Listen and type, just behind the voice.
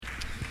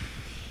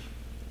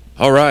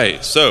All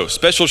right, so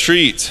special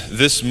treat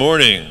this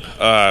morning.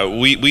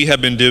 We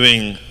have been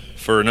doing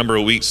for a number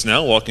of weeks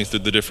now, walking through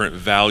the different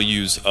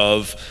values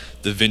of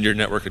the Vineyard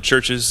Network of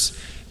Churches,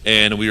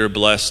 and we are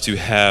blessed to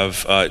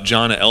have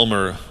John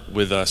Elmer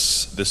with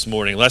us this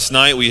morning. Last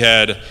night we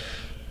had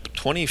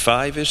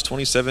 25-ish,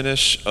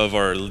 27-ish of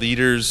our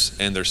leaders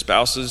and their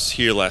spouses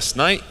here last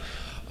night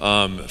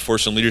for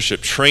some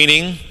leadership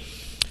training,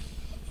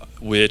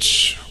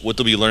 what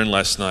did we learn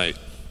last night?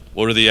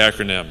 What are the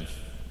acronym?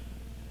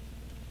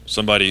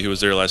 Somebody who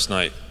was there last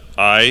night.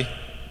 Oh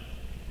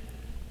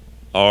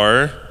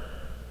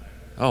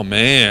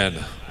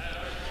man.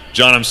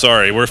 John, I'm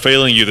sorry. We're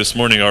failing you this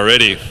morning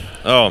already.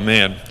 Oh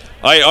man.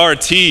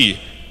 IRTDM.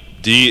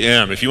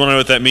 If you want to know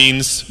what that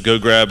means, go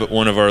grab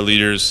one of our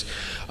leaders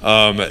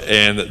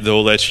and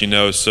they'll let you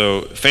know.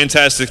 So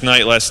fantastic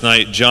night last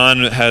night.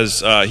 John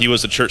he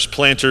was a church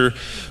planter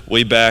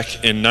way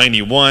back in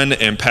 91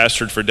 and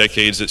pastored for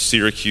decades at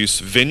Syracuse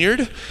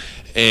Vineyard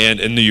and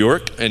in New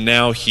York. And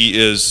now he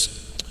is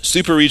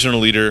super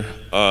regional leader,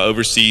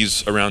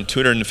 oversees around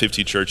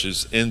 250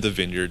 churches in the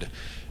Vineyard.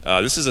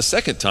 This is the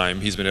second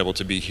time he's been able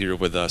to be here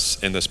with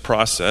us in this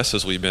process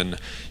as we've been,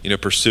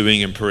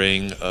 pursuing and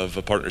praying of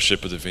a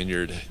partnership with the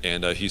Vineyard.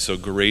 And he so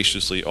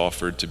graciously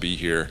offered to be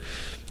here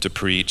to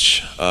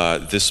preach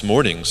this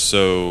morning.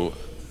 So,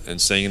 in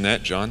saying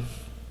that, John,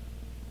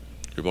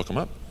 you're welcome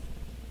up.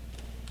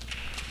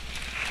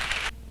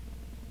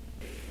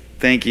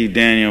 Thank you,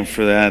 Daniel,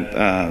 for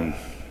that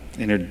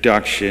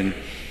introduction.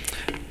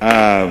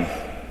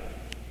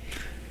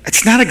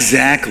 It's not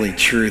exactly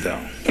true, though.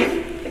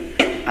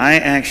 I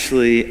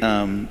actually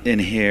am in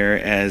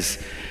here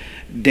as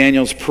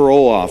Daniel's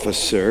parole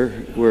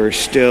officer. We're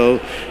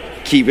still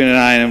keeping an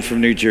eye on him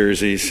from New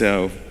Jersey,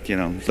 so,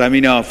 let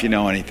me know if you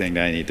know anything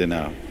that I need to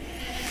know.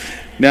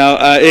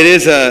 Now, it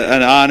is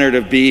an honor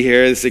to be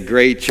here. It's a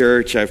great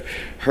church. I've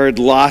heard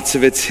lots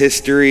of its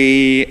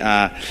history.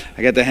 I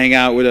got to hang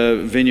out with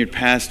a Vineyard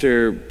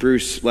pastor,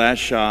 Bruce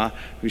Latshaw,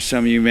 who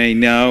some of you may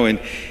know, and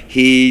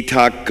he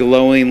talked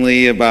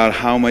glowingly about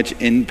how much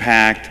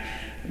impact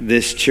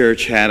this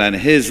church had on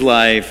his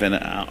life and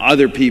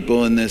other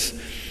people in this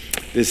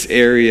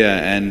area.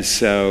 And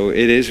so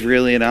it is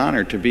really an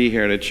honor to be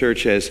here at a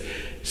church that has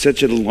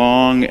such a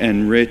long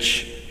and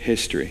rich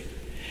history.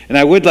 And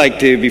I would like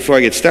to, before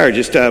I get started,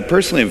 just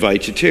personally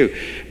invite you too.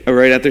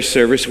 Right after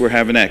service, we're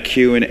having that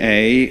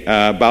Q&A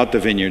about the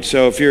Vineyard.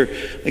 So if you're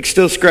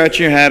still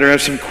scratching your head or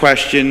have some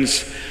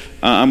questions,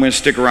 I'm going to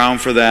stick around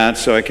for that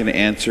so I can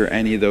answer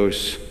any of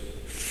those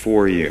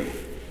for you.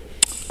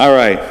 All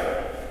right.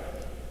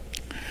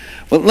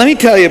 Well, let me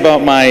tell you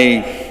about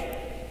my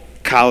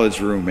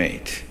college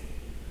roommate.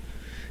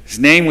 His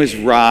name was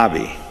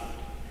Robbie.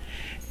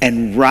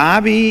 And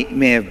Robbie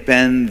may have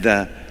been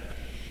the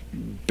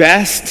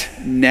best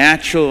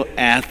natural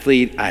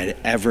athlete I'd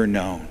ever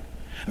known.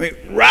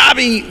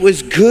 Robbie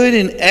was good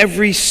in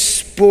every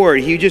sport.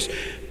 He just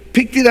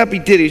picked it up. He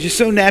did. He was just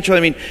so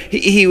natural.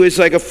 He was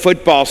like a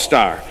football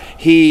star.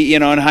 He,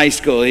 in high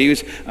school, he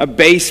was a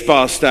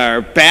baseball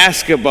star,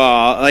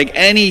 basketball, like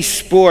any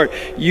sport.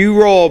 You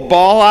roll a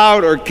ball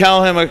out or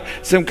tell him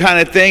some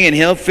kind of thing and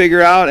he'll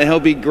figure out and he'll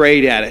be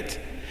great at it.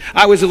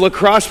 I was a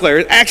lacrosse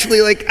player,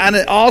 actually on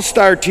an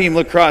all-star team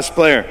lacrosse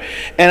player.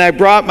 And I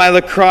brought my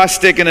lacrosse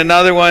stick and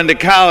another one to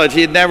college.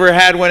 He had never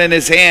had one in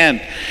his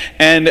hand.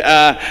 And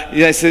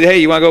I said, hey,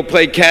 you want to go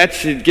play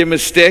catch? And give him a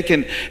stick.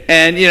 And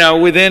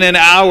within an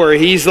hour,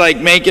 he's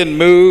making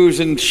moves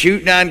and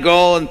shooting on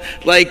goal. And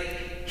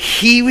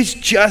he was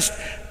just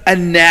a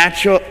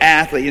natural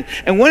athlete.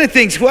 And one of the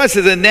things was,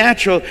 as a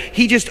natural,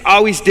 he just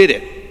always did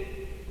it.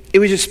 It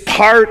was just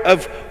part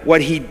of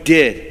what he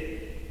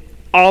did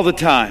all the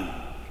time.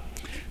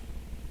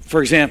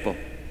 For example,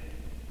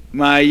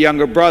 my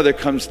younger brother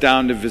comes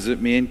down to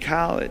visit me in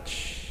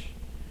college.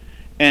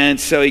 And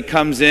so he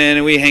comes in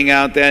and we hang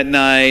out that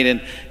night.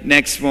 And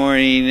next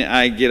morning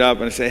I get up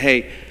and I say,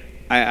 hey,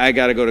 I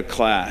got to go to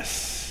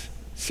class.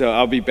 So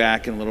I'll be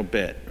back in a little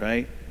bit,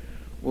 right?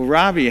 Well,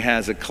 Robbie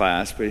has a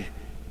class, but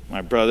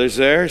my brother's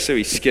there, so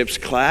he skips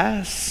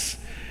class.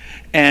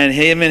 And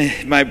him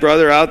and my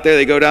brother out there,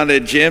 they go down to the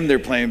gym, they're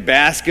playing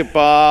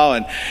basketball.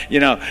 And,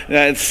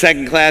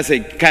 second class, they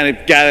kind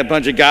of got a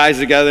bunch of guys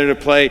together to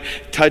play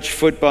touch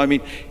football.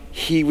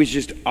 He was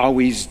just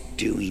always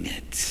doing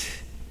it.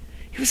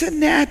 He was a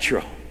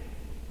natural.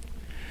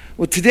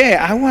 Well, today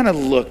I want to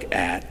look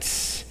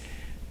at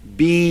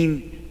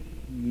being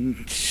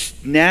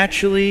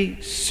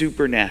naturally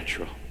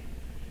supernatural.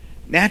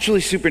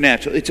 Naturally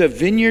supernatural. It's a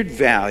Vineyard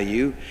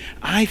value.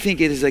 I think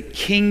it is a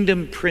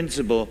kingdom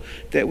principle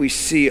that we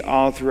see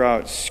all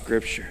throughout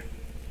Scripture.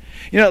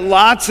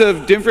 Lots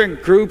of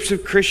different groups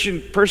of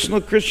personal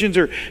Christians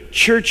or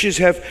churches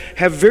have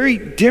very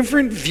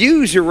different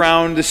views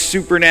around the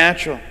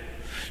supernatural.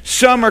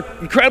 Some are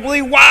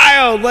incredibly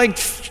wild, like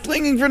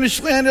flinging from the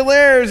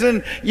chandeliers,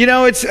 and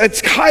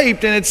it's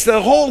hyped and it's the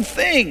whole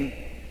thing.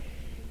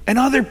 And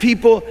other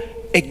people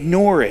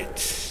ignore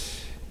it.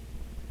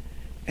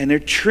 And their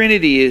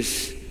Trinity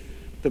is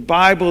the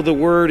Bible, the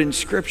Word, and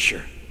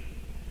Scripture.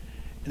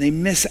 And they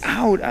miss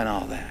out on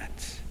all that.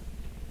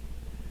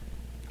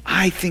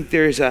 I think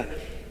there's a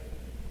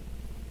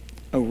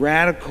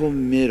radical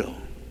middle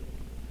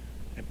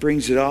that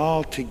brings it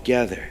all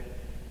together,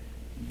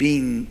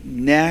 being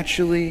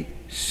naturally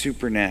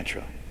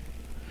supernatural.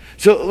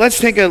 So let's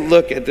take a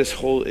look at this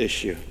whole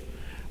issue.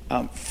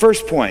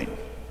 First point,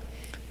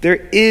 there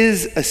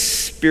is a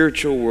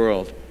spiritual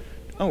world.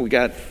 Oh, we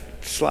got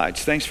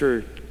slides. Thanks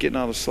for getting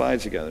all the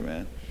slides together,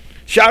 man.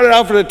 Shout it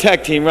out for the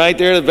tech team, right?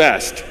 They're the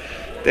best.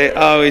 They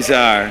always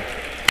are.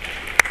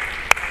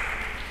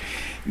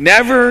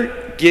 Never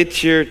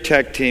get your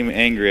tech team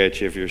angry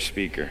at you if you're a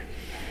speaker.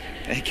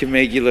 It can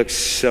make you look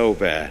so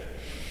bad.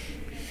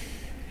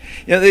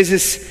 You know, there's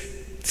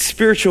this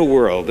spiritual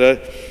world,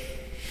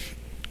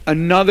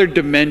 another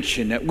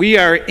dimension, that we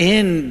are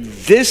in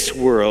this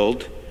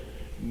world,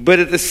 but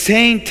at the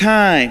same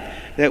time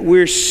that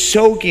we're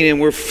soaking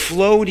and we're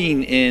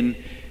floating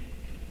in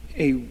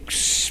a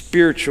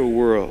spiritual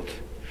world.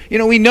 You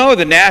know, we know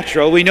the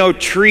natural. We know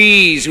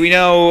trees. We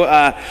know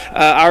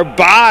our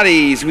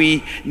bodies.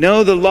 We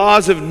know the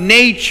laws of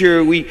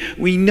nature.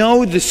 We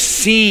know the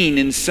scene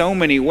in so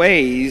many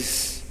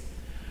ways.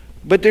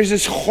 But there's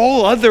this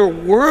whole other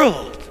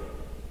world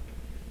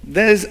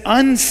that is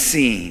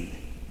unseen.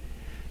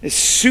 It's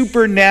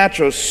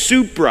supernatural.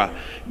 Supra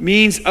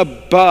means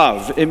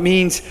above. It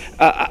means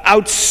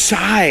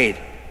outside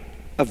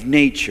of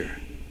nature.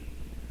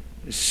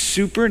 The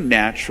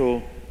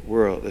supernatural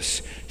world.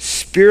 This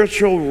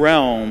spiritual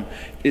realm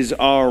is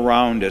all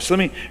around us. Let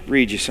me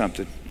read you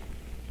something.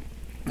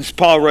 This is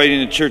Paul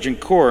writing to the church in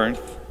Corinth.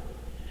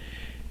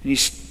 And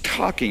he's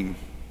talking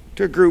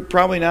to a group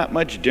probably not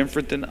much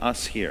different than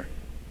us here.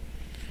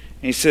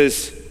 And he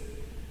says,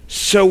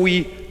 so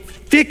we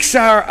fix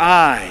our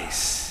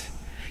eyes.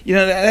 You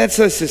know, that's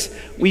us.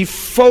 We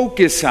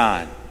focus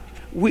on.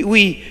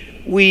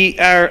 We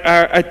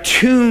are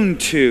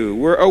attuned to.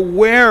 We're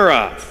aware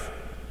of.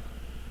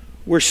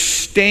 We're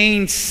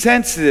staying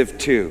sensitive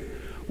to.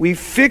 We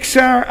fix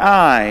our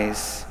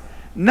eyes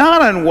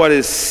not on what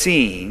is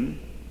seen,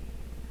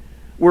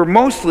 where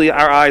mostly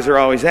our eyes are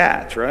always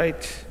at,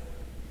 right?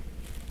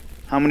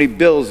 How many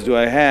bills do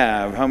I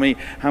have? How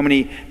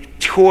many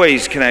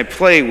toys can I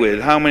play with?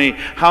 How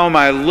am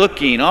I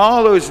looking?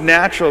 All those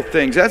natural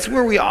things. That's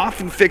where we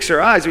often fix our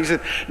eyes. We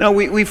said, no,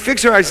 we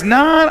fix our eyes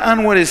not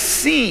on what is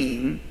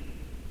seen,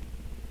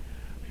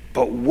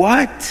 but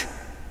what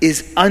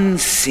is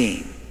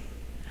unseen.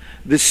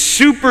 The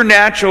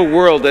supernatural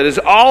world that is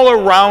all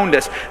around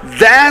us.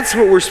 That's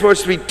what we're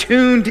supposed to be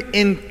tuned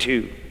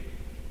into.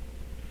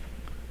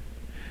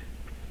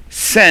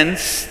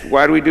 Sense,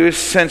 why do we do this?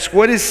 Sense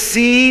what is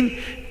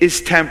seen is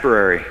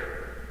temporary.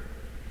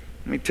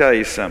 Let me tell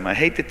you something. I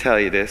hate to tell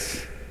you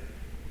this,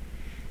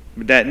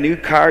 but that new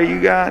car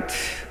you got,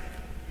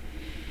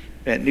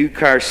 that new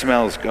car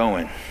smells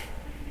going.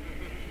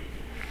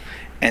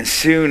 And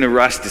soon the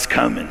rust is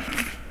coming.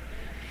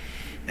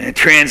 And the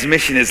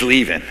transmission is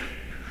leaving.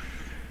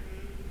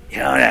 You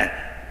know,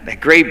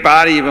 that great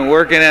body you've been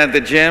working at the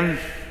gym,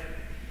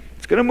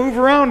 it's going to move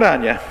around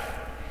on you.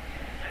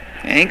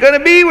 It ain't going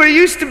to be what it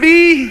used to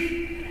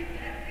be.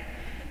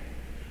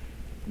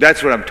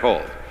 That's what I'm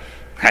told.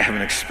 I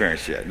haven't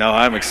experienced yet. No,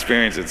 I'm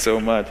experiencing it so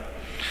much.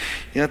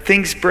 You know,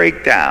 things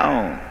break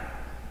down.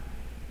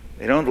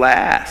 They don't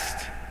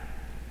last.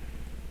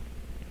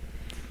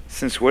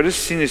 Since what is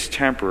seen is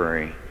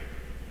temporary,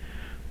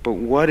 but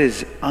what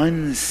is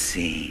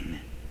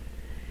unseen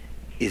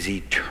is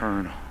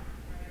eternal.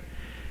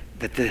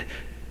 That the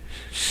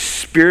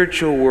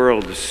spiritual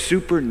world, the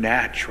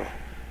supernatural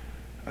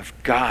of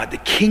God, the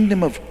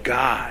kingdom of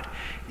God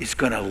is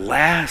going to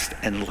last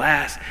and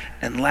last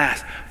and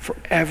last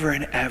forever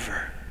and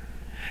ever.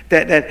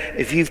 That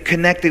if you've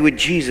connected with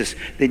Jesus,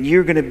 then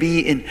you're going to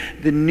be in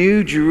the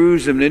new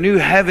Jerusalem, the new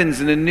heavens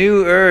and the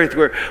new earth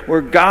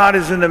where God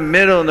is in the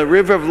middle and the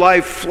river of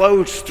life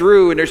flows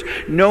through and there's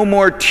no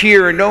more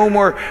tear and no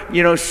more,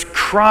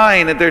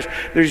 crying, and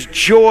there's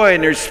joy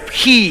and there's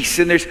peace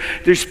and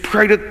there's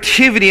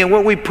productivity, and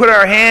what we put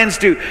our hands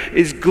to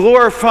is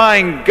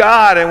glorifying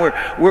God, and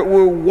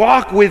we'll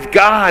walk with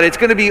God. It's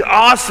going to be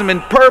awesome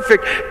and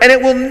perfect, and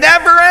it will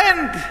never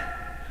end.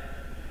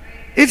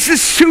 It's the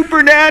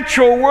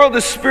supernatural world,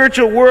 the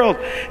spiritual world.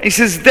 And he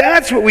says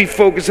that's what we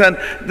focus on.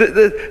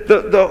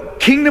 The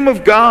kingdom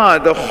of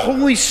God, the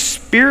Holy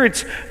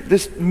Spirit's,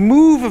 this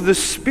move of the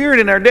Spirit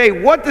in our day,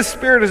 what the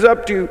Spirit is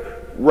up to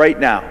right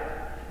now.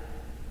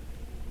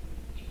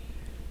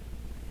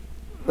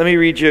 Let me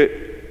read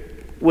you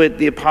what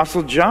the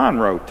Apostle John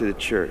wrote to the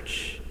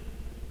church.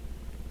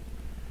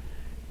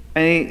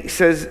 And he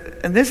says,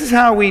 and this is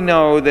how we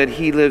know that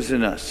he lives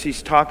in us.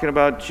 He's talking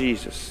about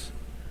Jesus.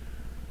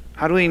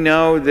 How do we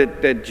know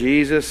that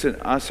Jesus and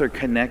us are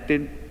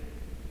connected?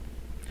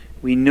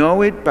 We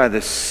know it by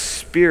the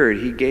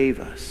Spirit he gave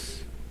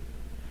us.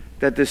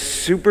 That the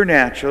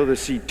supernatural,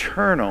 this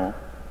eternal,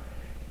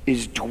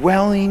 is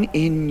dwelling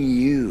in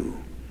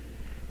you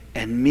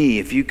and me.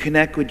 If you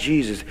connect with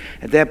Jesus,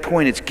 at that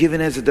point it's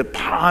given as a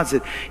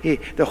deposit.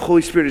 The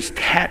Holy Spirit is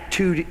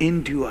tattooed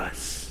into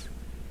us.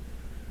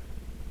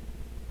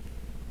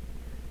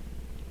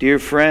 Dear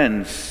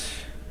friends,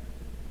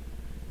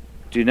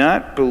 Do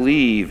not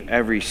believe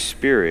every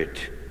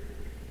spirit,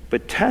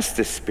 but test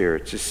the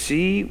spirits to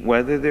see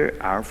whether they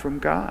are from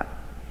God.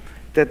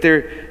 That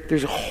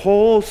there's a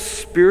whole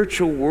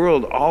spiritual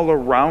world all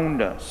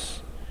around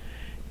us,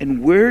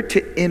 and we're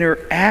to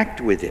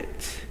interact with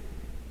it.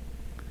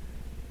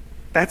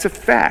 That's a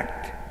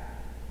fact.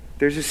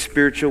 There's a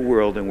spiritual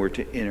world, and we're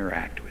to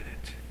interact with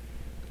it.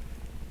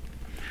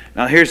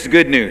 Now, here's the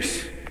good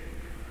news.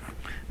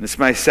 This is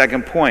my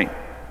second point.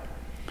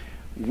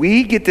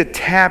 We get to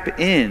tap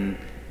in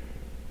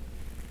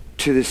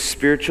to the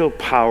spiritual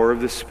power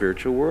of the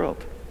spiritual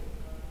world.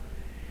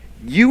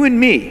 You and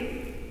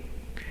me,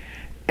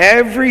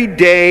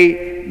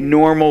 everyday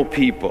normal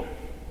people.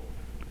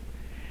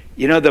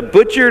 You know, the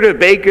butcher, the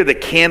baker, the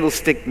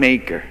candlestick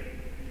maker.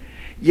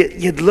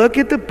 You'd look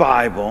at the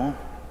Bible,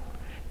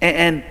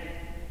 and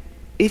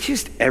it's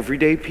just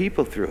everyday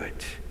people through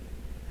it.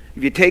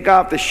 If you take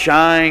off the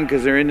shine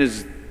because they're in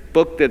this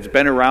book that's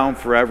been around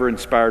forever,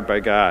 inspired by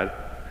God,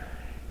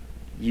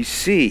 you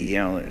see,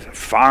 there's a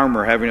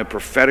farmer having a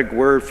prophetic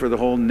word for the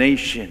whole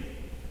nation.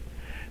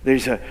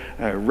 There's a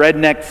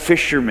redneck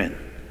fisherman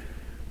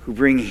who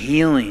bring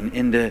healing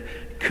into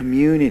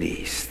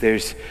communities.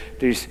 There's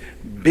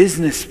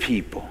business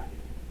people,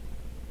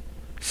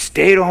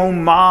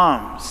 stay-at-home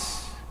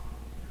moms,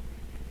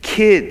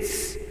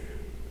 kids,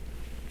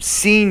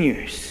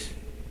 seniors,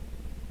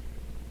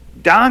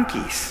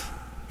 donkeys.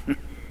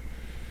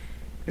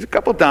 There's a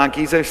couple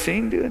donkeys I've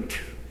seen doing it.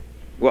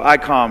 Well, I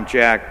call him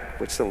Jack.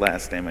 What's the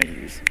last name I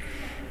use?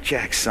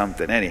 Jack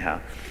something.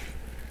 Anyhow.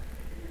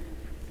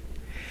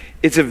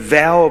 It's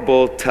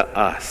available to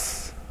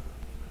us.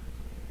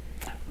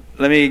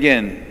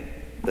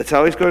 Let's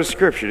always go to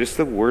Scripture. This is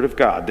the Word of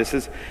God. This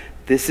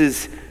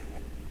is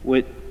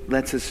what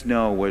lets us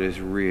know what is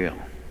real.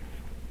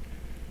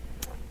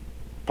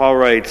 Paul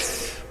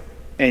writes,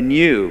 and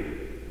he's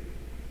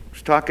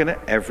talking to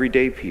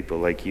everyday people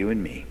like you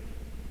and me.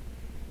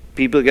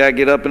 People got to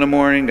get up in the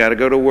morning, got to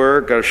go to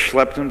work, got to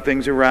schlep some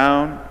things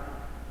around,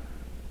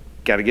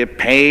 got to get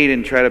paid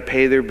and try to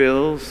pay their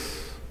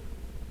bills,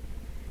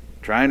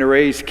 trying to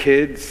raise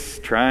kids,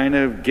 trying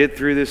to get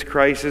through this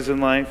crisis in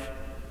life.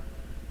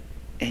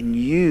 And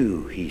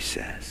you, he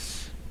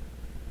says,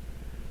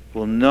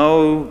 will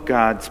know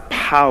God's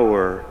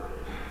power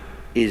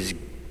is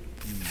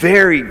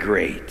very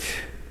great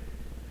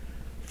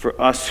for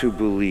us who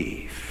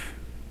believe.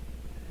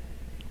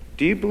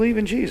 Do you believe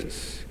in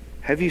Jesus?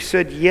 Have you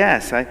said,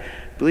 yes, I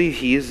believe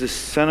he is the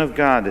Son of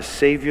God, the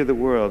Savior of the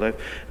world.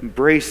 I've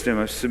embraced him.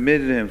 I've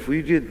submitted to him. If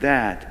we did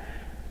that,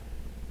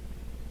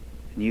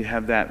 and you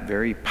have that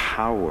very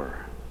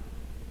power,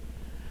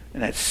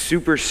 and that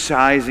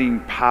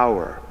supersizing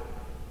power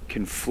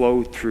can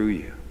flow through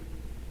you.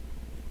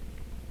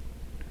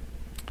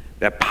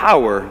 That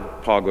power,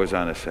 Paul goes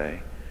on to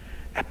say,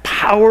 that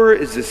power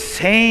is the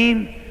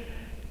same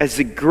as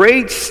the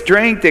great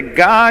strength that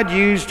God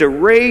used to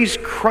raise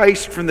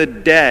Christ from the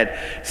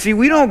dead. See,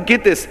 we don't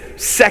get this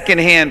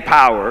secondhand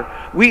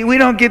power. We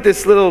don't get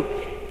this little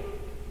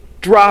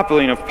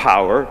dropling of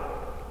power.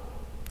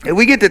 And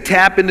we get to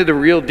tap into the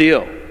real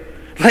deal.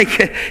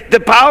 Like the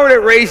power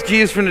that raised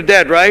Jesus from the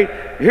dead, right?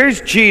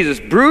 Here's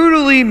Jesus,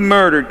 brutally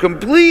murdered,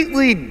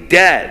 completely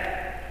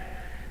dead.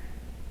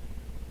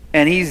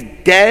 And he's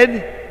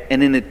dead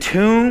and in a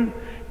tomb,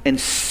 and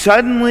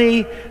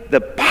suddenly the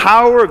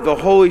power of the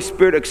Holy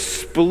Spirit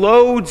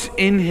explodes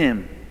in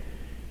him,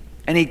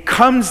 and he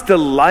comes to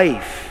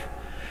life.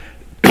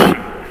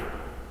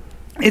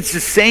 It's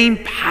the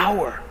same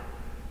power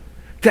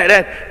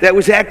that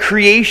was at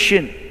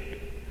creation,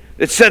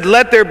 that said,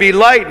 let there be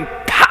light, and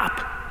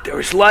pop, there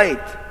was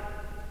light.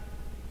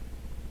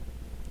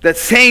 That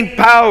same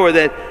power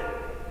that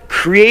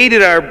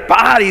created our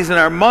bodies in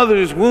our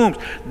mother's wombs,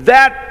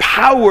 that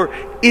power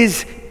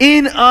is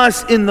in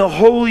us in the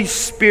Holy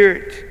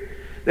Spirit.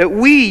 That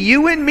we,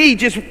 you and me,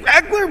 just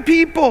regular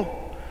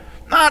people,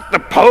 not the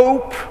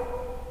Pope,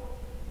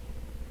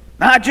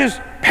 not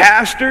just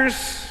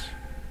pastors,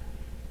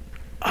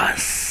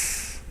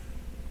 us.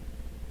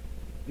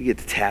 We get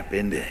to tap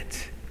into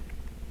it.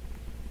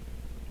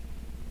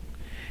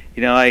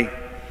 You know,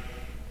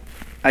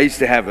 I used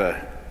to have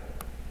a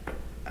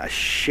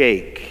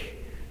shake,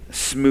 a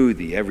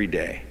smoothie every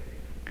day.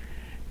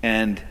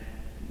 And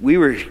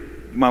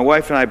my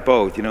wife and I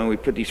both, we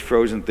put these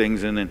frozen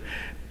things in, and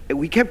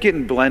we kept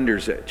getting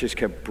blenders that just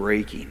kept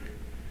breaking.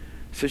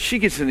 So she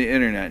gets on the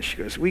internet and she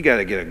goes, we got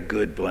to get a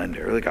good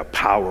blender, like a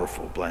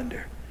powerful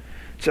blender.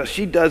 So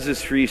she does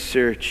this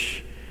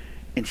research,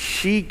 and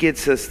she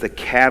gets us the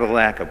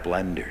Cadillac of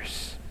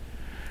blenders.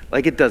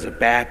 Like, it does a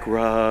back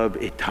rub,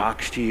 it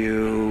talks to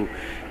you.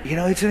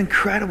 It's an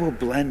incredible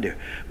blender.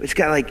 It's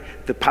got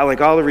like the power,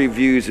 like all the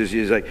reviews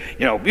is like,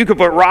 you could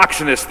put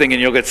rocks in this thing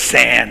and you'll get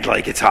sand.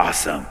 Like, it's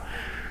awesome.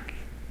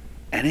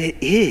 And it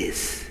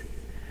is.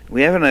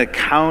 We have it on a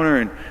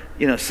counter,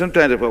 and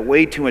sometimes I put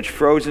way too much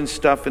frozen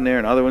stuff in there,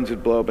 and other ones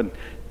would blow up, and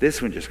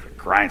this one just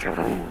grinds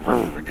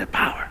into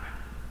power.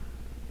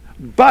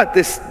 But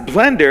this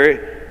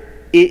blender,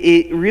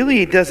 it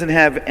really doesn't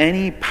have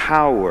any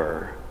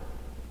power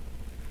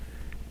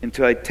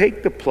until I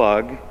take the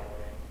plug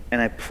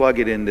and I plug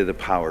it into the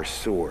power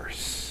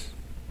source.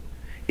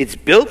 It's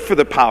built for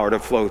the power to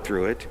flow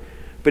through it,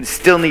 but it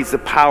still needs the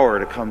power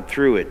to come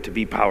through it to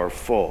be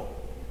powerful.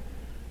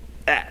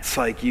 That's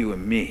like you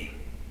and me.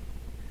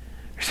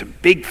 There's some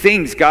big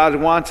things God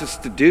wants us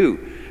to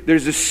do.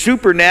 There's a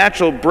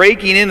supernatural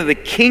breaking into the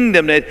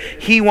kingdom that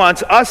he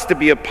wants us to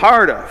be a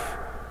part of.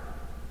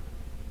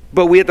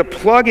 But we have to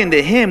plug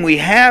into him. We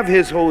have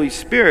his Holy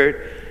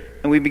Spirit,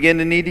 and we begin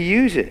to need to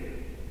use it.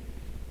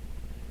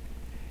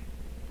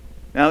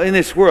 Now, in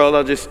this world,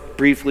 I'll just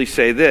briefly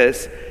say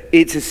this.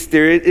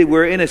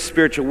 We're in a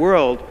spiritual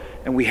world,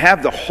 and we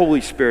have the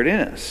Holy Spirit in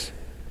us.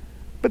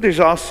 But there's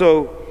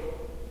also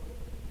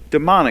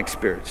demonic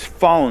spirits,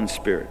 fallen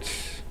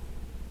spirits,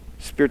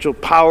 spiritual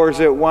powers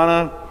that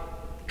want to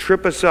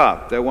trip us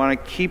up, that want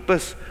to keep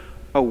us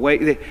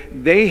away.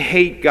 They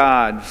hate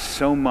God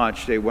so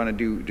much they want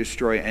to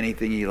destroy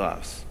anything he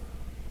loves.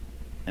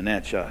 And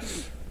that's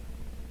us.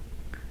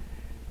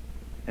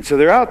 And so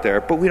they're out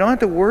there, but we don't have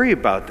to worry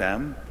about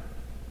them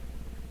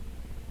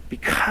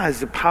because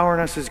the power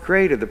in us is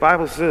greater. The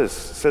Bible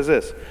says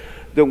this,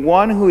 the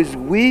one who is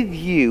with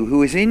you,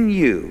 who is in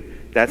you,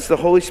 that's the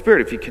Holy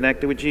Spirit if you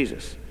connect it with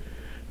Jesus.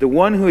 The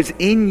one who is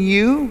in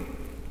you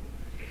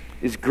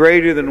is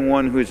greater than the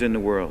one who is in the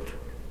world.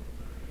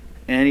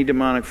 Any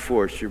demonic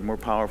force you're more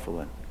powerful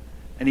than.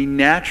 Any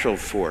natural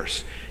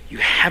force, you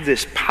have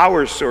this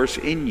power source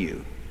in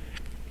you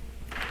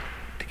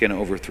to kind of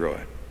overthrow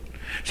it.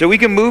 So we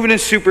can move in a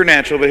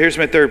supernatural, but here's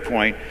my third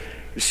point.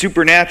 The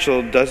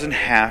supernatural doesn't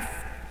have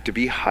to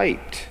be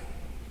hyped.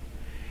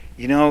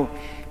 You know,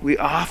 we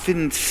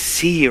often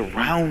see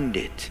around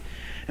it.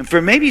 And for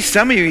maybe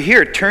some of you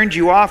here, it turned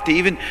you off to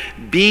even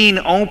being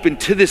open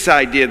to this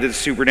idea that it's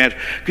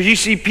supernatural. Because you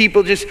see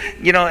people just,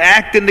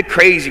 acting the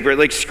crazy,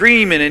 like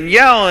screaming and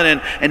yelling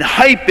and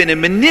hyping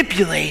and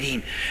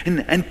manipulating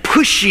and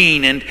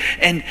pushing and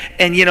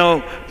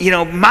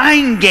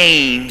mind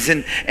games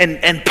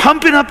and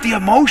pumping up the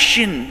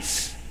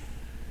emotions.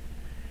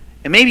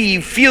 And maybe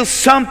you feel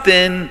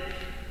something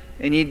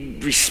and you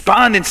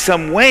respond in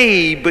some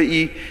way, but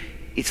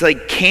it's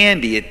like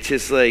candy. It's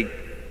just like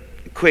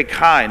quick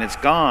high and it's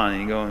gone,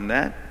 and you go, and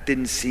that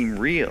didn't seem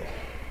real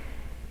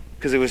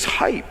because it was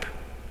hype.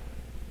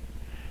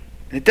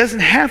 And it doesn't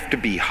have to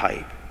be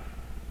hype.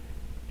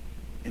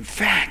 In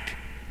fact,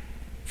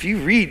 if you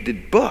read the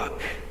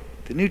book,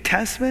 the New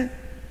Testament,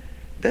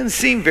 it doesn't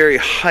seem very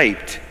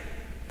hyped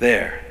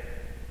there.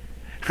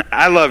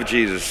 I love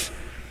Jesus.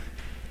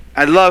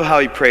 I love how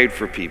he prayed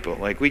for people.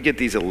 Like, we get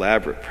these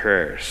elaborate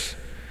prayers.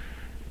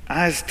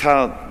 I just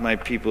tell my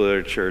people at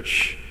our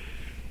church,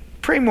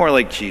 pray more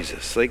like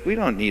Jesus. Like, we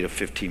don't need a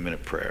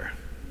 15-minute prayer.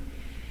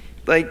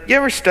 Like, you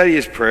ever study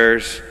his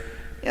prayers?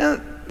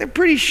 They're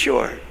pretty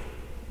short.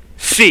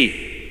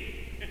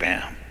 See.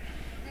 Bam.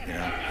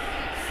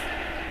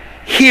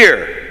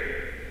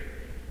 Hear.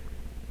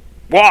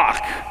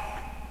 Walk.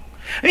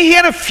 I mean, he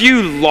had a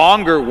few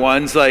longer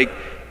ones, like,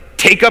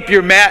 take up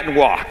your mat and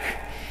walk.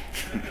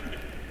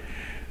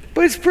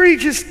 But it's pretty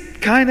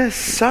just kind of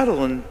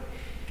subtle and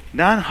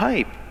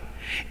non-hype.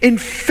 In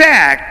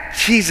fact,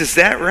 Jesus,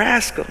 that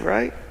rascal,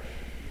 right?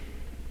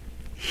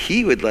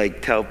 He would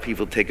tell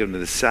people, take them to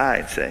the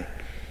side, say,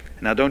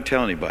 now don't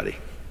tell anybody.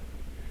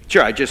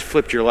 Sure, I just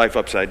flipped your life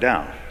upside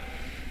down.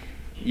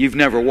 You've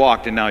never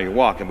walked and now you're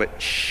walking, but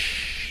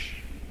shh.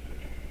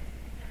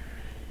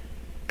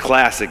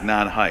 Classic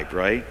non-hype,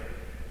 right?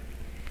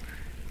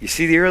 You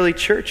see, the early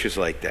church was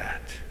like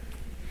that.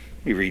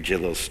 Let me read you a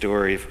little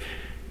story. If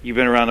you've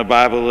been around the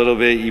Bible a little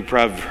bit, you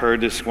probably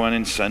heard this one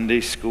in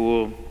Sunday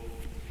school.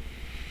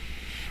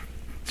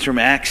 It's from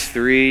Acts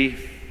 3.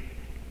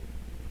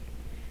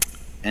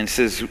 And it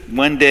says,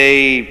 one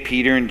day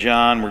Peter and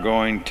John were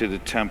going to the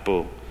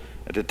temple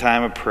at the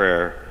time of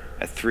prayer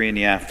at 3 in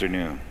the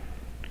afternoon.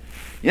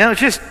 It's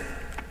just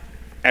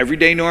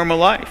everyday normal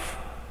life.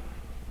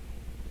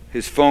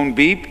 His phone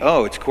beeped.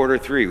 Oh, it's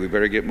 2:45. We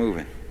better get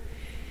moving.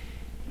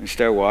 They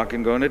start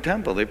walking, going to the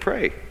temple. They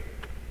pray.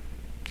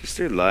 Just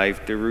their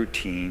life, their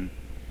routine.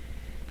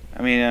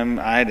 I mean,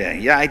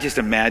 I just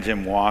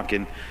imagine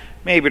walking.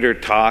 Maybe they're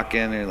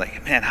talking. They're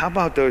like, man, how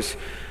about those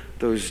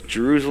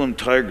Jerusalem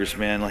Tigers,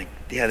 man? Like,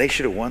 yeah, they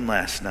should have won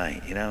last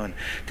night, And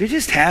they're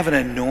just having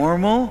a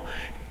normal,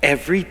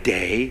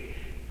 everyday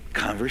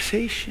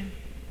conversation.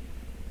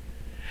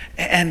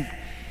 And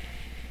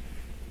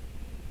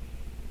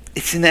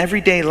it's in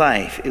everyday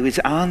life. It was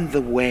on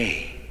the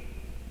way.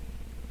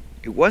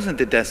 It wasn't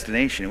the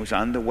destination. It was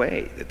on the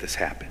way that this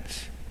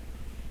happens.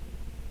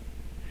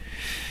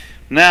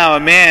 Now, a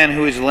man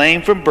who was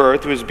lame from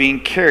birth was being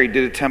carried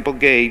to the temple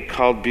gate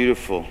called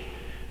Beautiful,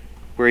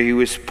 where he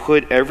was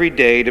put every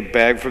day to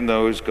beg from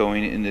those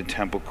going in the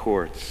temple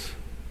courts.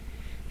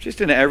 Just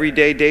an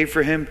everyday day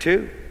for him,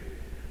 too.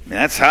 And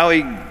that's how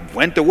he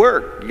went to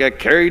work. He got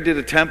carried to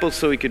the temple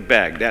so he could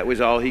beg. That was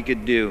all he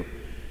could do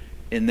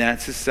in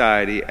that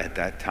society at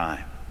that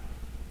time.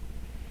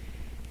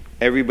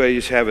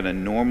 Everybody's having a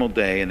normal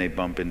day and they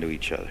bump into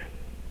each other.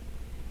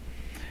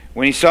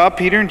 When he saw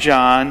Peter and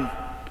John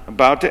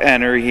about to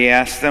enter, he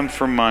asked them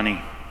for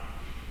money.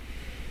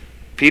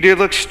 Peter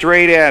looked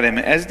straight at him,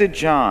 as did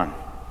John.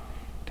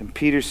 Then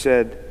Peter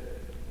said,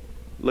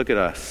 "Look at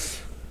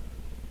us."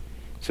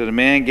 So the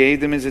man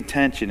gave them his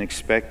attention,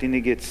 expecting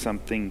to get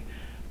something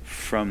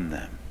from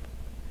them.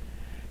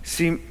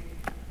 See,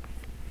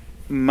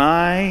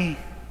 my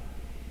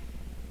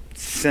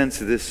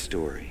sense of this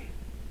story,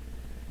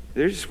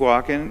 they're just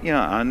walking,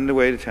 on the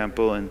way to the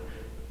temple, and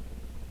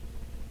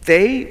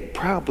they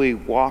probably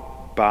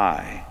walked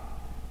by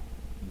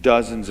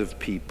dozens of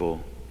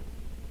people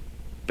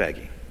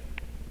begging.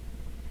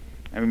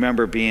 I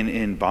remember being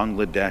in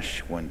Bangladesh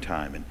one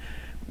time, and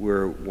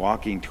we're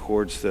walking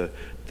towards the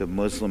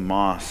Muslim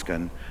mosque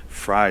on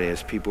Friday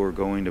as people were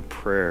going to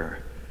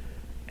prayer,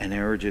 and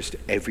there were just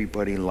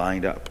everybody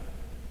lined up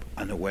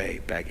on the way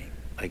begging.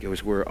 Like it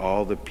was where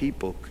all the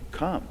people could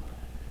come.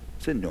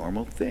 It's a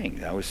normal thing.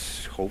 That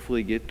was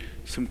hopefully get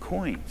some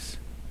coins.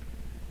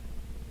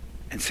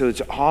 And so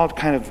it's all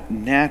kind of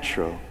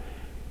natural.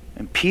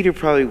 And Peter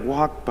probably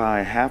walked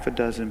by half a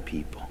dozen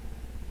people.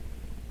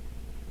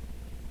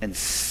 And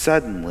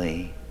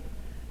suddenly,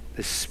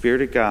 the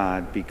Spirit of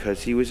God,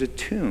 because he was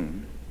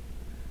attuned,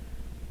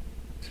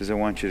 says, "I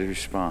want you to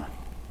respond."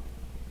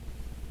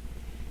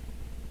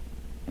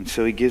 And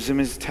so he gives him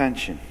his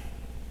attention.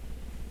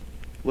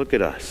 Look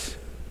at us.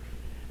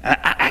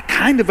 I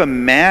kind of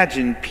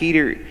imagine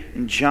Peter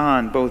and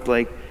John both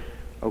like,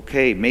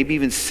 okay, maybe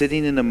even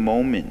sitting in a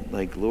moment,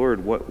 like,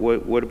 "Lord,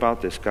 what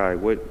about this guy?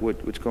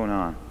 What's going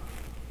on?"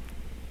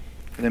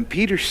 And then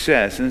Peter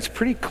says, and it's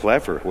pretty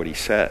clever what he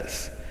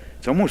says.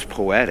 It's almost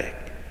poetic.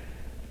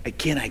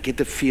 Again, I get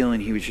the feeling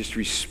he was just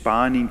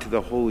responding to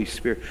the Holy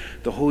Spirit.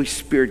 The Holy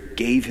Spirit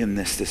gave him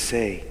this to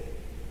say.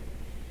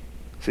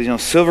 He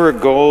says, "Silver or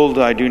gold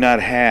I do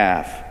not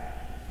have,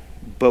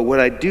 but what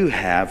I do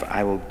have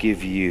I will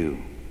give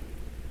you.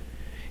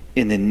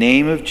 In the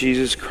name of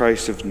Jesus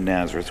Christ of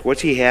Nazareth."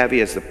 What's he have? He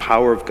has the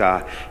power of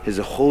God. He has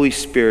the Holy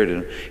Spirit in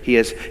him. He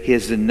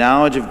has the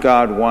knowledge of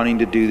God wanting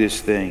to do this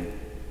thing.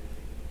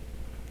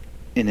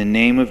 "In the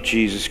name of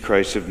Jesus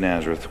Christ of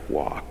Nazareth,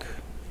 walk."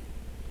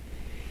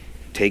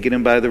 Taking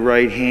him by the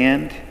right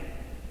hand,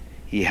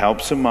 he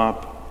helps him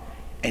up,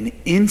 and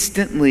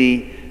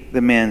instantly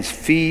the man's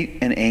feet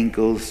and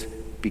ankles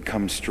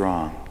become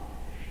strong.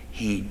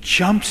 He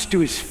jumps to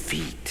his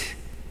feet,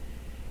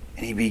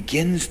 and he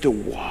begins to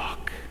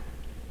walk.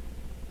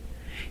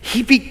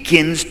 He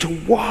begins to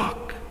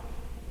walk.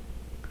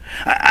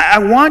 I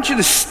want you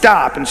to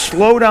stop and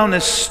slow down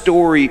this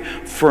story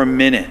for a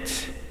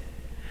minute.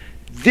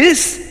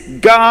 This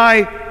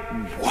guy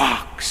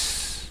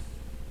walks.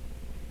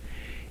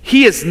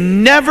 He has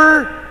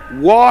never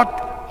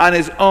walked on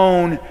his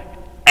own,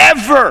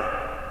 ever.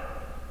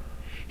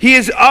 He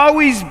has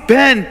always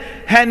been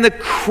having to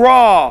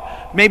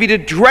crawl, maybe to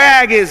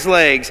drag his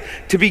legs,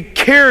 to be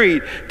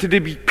carried, to be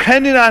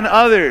dependent on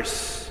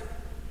others,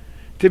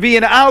 to be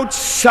an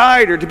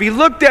outsider, to be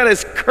looked at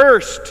as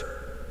cursed.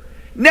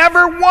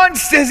 Never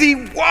once has he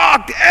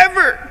walked,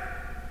 ever.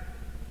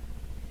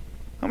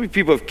 How many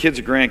people have kids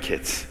or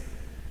grandkids?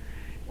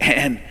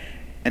 And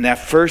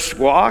that first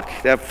walk,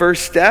 that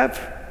first step,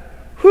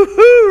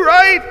 whoo-hoo,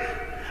 right?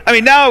 I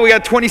mean, now we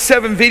got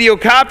 27 video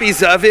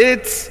copies of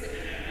it.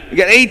 We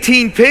got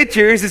 18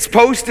 pictures. It's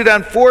posted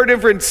on 4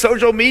 different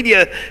social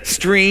media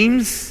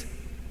streams.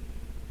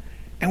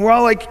 And we're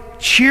all like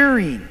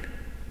cheering.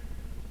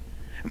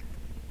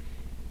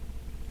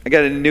 I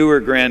got a newer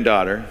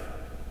granddaughter,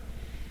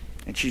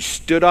 and she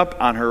stood up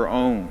on her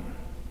own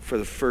for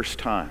the first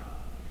time.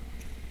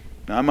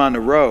 Now, I'm on the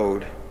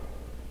road,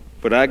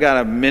 but I got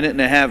a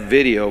 1.5-minute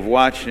video of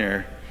watching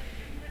her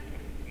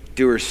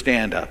do her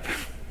stand-up.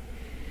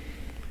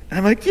 And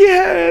I'm like,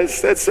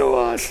 yes, that's so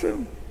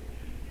awesome.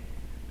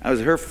 That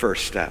was her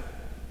first step,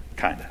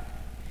 kind of.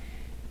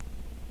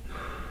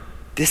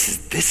 This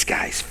is this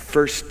guy's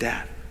first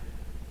step.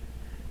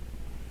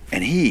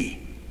 And he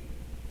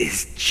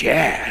is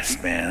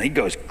jazzed, man. He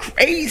goes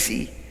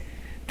crazy.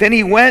 Then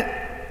he went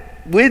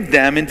with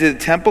them into the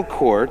temple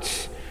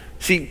courts.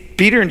 See,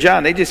 Peter and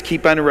John, they just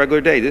keep on a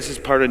regular day. This is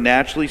part of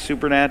naturally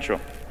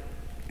supernatural.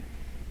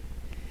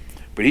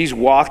 But he's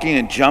walking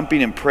and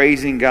jumping and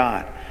praising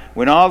God.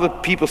 When all the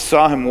people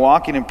saw him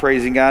walking and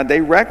praising God, they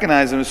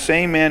recognized him as the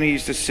same man who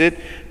used to sit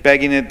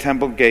begging at the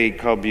temple gate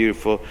called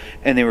Beautiful,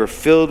 and they were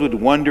filled with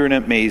wonder and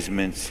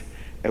amazement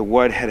at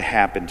what had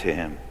happened to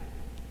him.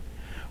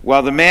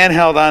 While the man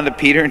held on to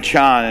Peter and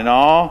John, and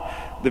all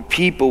the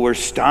people were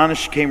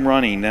astonished, came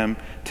running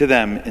to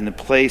them in the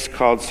place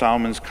called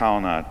Solomon's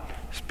Colonnade,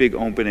 this big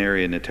open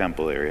area in the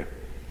temple area.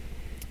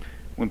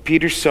 When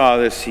Peter saw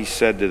this, he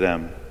said to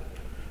them,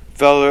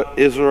 "Fellow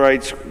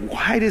Israelites,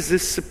 why does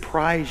this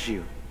surprise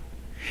you?"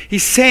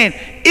 He's saying,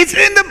 it's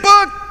in the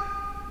book.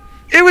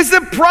 It was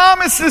the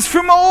promises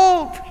from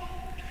old.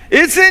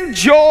 It's in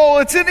Joel.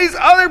 It's in these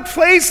other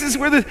places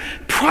where the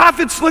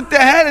prophets looked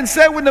ahead and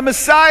said when the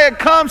Messiah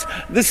comes,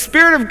 the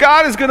Spirit of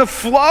God is going to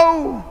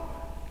flow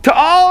to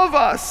all of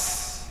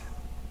us.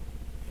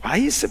 Why are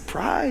you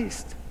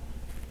surprised?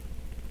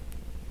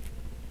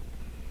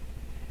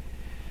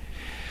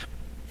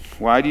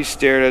 Why do you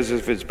stare as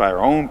if it's by our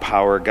own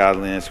power or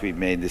godliness we've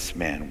made this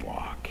man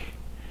walk?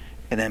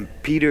 And then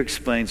Peter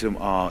explains to him,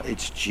 oh,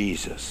 it's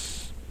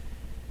Jesus.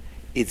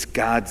 It's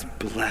God's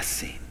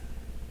blessing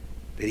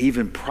that he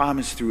even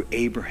promised through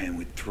Abraham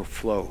would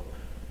flow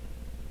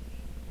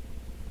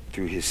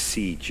through his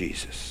seed,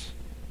 Jesus.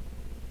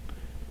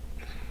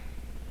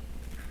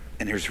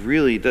 And there's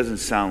really, it doesn't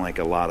sound like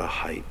a lot of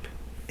hype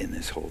in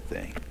this whole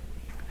thing.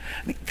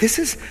 I mean, this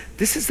is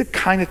the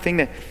kind of thing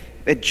that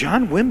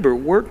John Wimber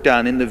worked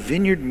on in the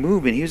Vineyard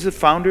movement. He was the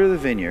founder of the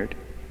Vineyard.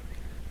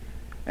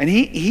 And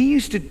he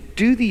used to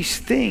do these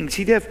things.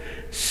 He'd have,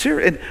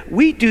 and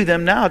we do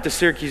them now at the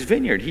Syracuse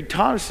Vineyard. He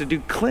taught us to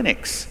do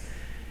clinics.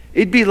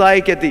 It'd be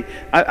like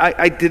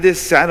I did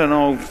this, I don't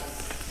know,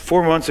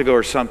 4 months ago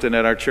or something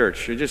at our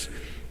church. I just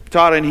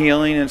taught on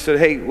healing and said,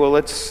 hey, well,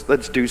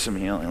 let's do some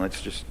healing.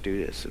 Let's just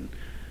do this. And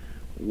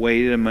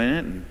waited a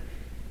minute. And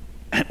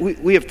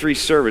we have 3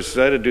 services.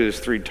 I had to do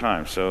this 3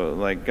 times.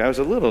 So, I was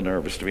a little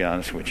nervous, to be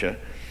honest with you.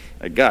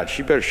 God,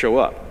 she better show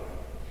up.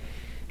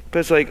 But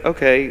it's like,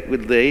 okay,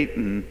 we'd wait,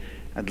 and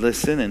I'd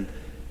listen, and,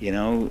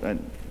 I'd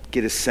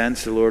get a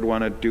sense the Lord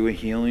wanted to do a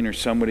healing, or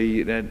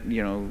somebody that,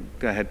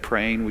 I had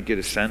praying would get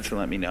a sense and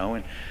let me know.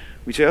 And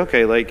we'd say,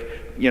 okay,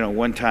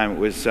 one time it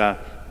was a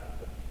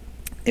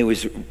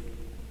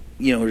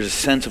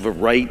sense of a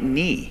right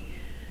knee.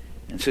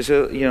 And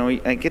so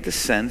I get the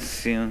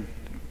sense, that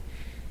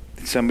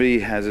somebody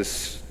has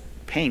this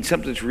pain,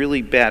 something's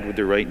really bad with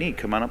their right knee.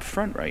 Come on up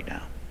front right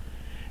now.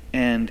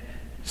 And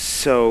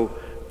so,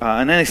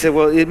 and then I said,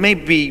 well, it may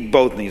be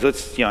both knees.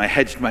 I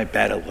hedged my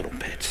bet a little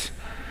bit.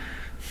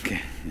 Okay,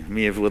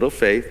 me have little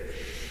faith.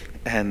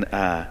 And,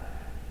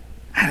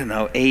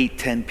 8,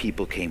 10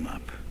 people came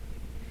up.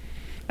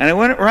 And I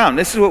went around.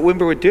 This is what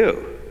Wimber would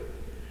do.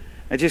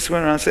 I just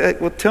went around and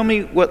said, well, tell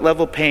me what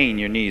level pain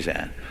your knee's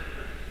at.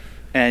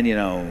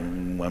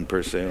 And, one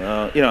person,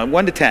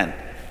 1 to 10.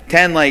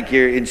 10,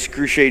 you're in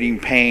excruciating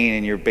pain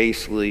and you're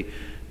basically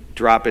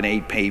dropping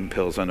 8 pain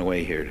pills on the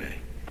way here today.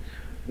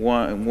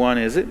 One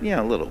is it?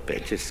 Yeah, a little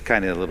bit, just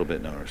kind of a little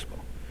bit noticeable.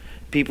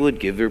 People would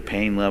give their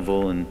pain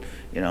level and,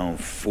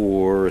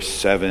 4,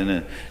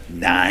 7,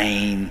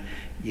 9,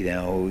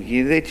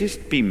 they'd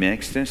just be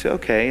mixed. And I said,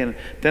 okay. And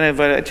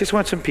then I just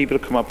want some people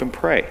to come up and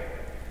pray.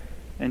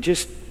 And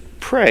just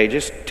pray,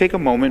 just take a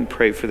moment and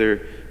pray for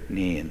their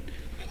knee. And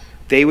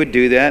they would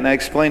do that, and I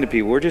explained to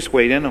people, we're just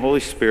waiting on the Holy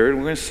Spirit, and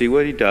we're going to see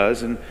what he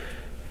does, and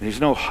there's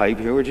no hype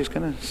here, we're just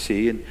going to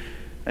see. And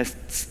I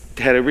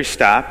had every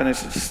stop, and I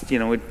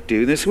said, would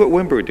do, this is what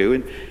Wimber would do,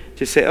 and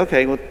just say,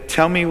 okay, well,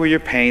 tell me where your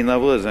pain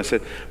level is. And I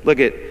said, look,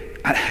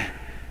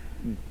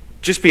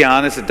 just be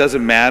honest, it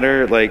doesn't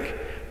matter,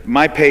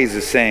 my pay is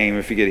the same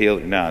if you get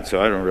healed or not,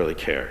 so I don't really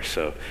care.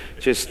 So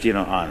just,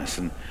 honest.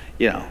 And,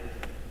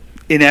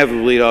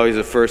 inevitably, always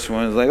the first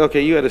one is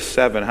okay, you had a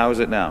 7, how is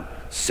it now?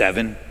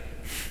 7?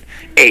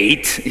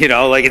 8,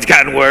 it's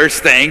gotten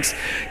worse, thanks,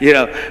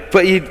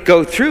 but you'd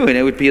go through and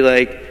it would be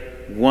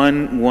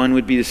one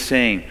would be the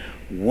same,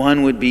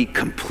 one would be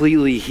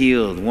completely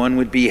healed, one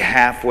would be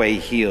halfway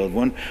healed,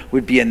 one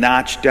would be a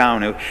notch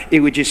down.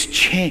 It would just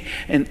change,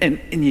 and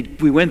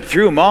we went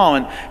through them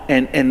all,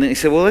 and they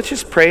said, well, let's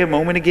just pray a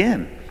moment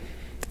again.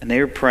 And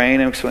they were praying,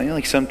 and I was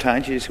explaining,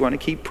 sometimes you just want to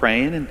keep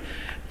praying,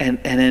 and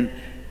then,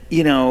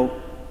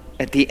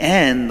 at the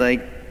end,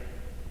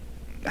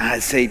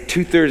 I'd say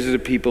 2/3 of the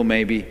people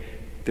maybe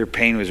their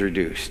pain was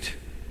reduced.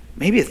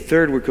 Maybe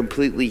 1/3 were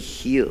completely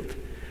healed.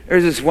 There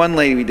was this one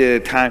lady we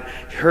did at a time,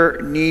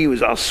 her knee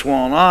was all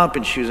swollen up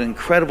and she was in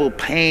incredible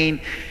pain,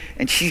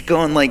 and she's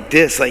going like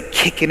this,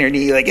 kicking her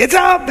knee, it's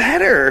all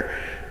better.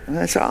 And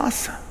that's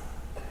awesome.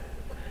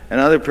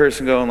 Another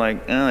person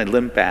going I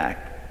limp back.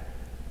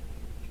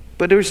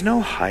 But there was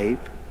no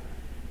hype.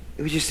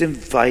 It was just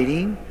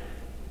inviting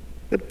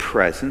the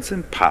presence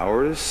and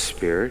power of the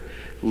Spirit,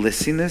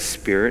 listening to the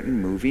Spirit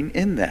and moving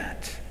in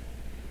that.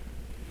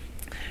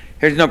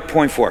 Here's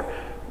point 4.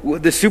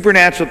 The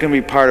supernatural can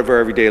be part of our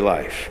everyday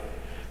life.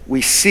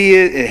 We see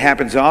it. It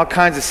happens in all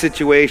kinds of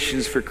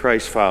situations for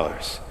Christ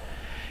followers.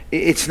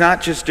 It's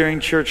not just during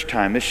church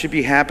time. This should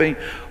be happening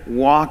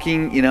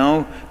walking,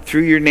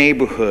 through your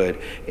neighborhood,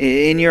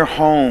 in your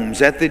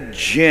homes, at the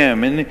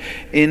gym,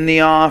 in the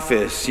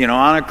office,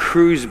 on a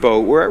cruise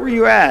boat, wherever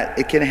you're at,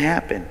 it can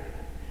happen.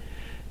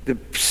 The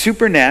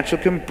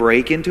supernatural can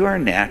break into our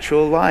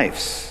natural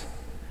lives.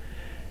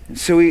 And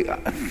so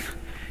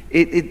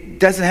it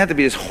doesn't have to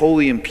be this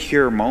holy and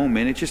pure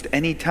moment. It's just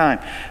any time.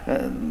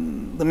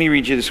 Let me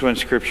read you this one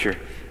scripture.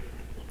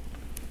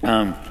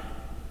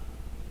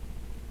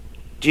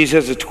 Jesus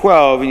has the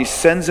 12, and he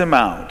sends them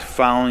out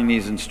following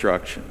these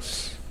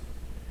instructions.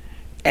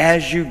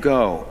 As you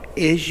go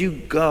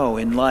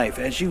in life,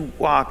 as you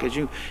walk, as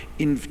you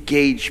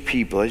engage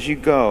people, as you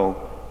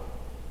go,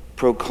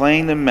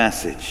 proclaim the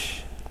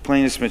message.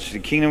 Proclaim this message. The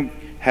kingdom of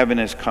heaven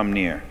has come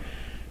near.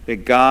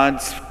 That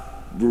God's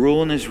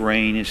rule and his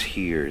reign is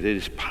here. That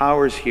his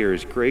power is here.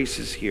 His grace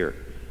is here.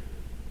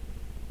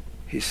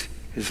 His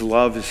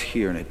love is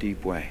here in a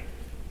deep way.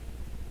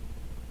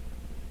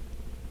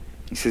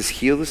 He says,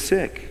 heal the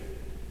sick.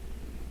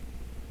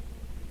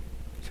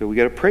 So we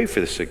got to pray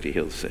for the sick to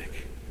heal the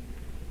sick.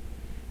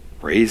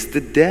 Raise the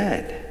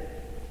dead.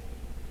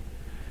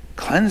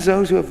 Cleanse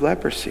those who have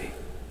leprosy.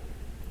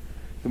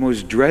 The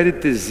most dreaded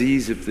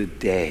disease of the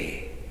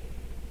day.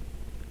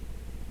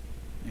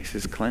 He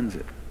says, cleanse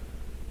it.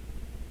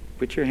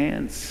 Put your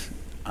hands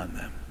on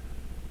them.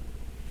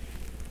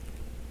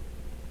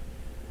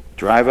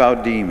 Drive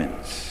out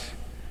demons.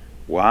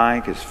 Why?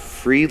 Because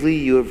freely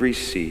you have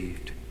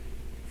received,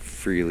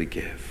 freely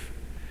give.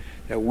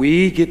 That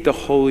we get the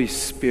Holy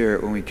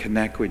Spirit when we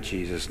connect with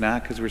Jesus,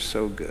 not because we're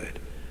so good,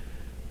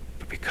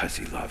 but because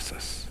he loves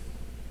us.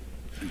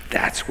 And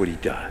that's what he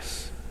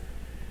does.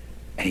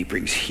 And he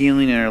brings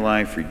healing in our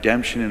life,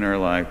 redemption in our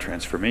life,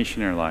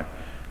 transformation in our life.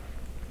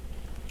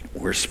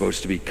 We're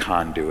supposed to be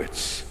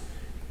conduits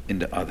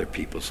into other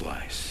people's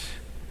lives.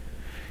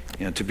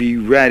 To be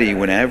ready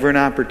whenever an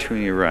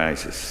opportunity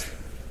arises.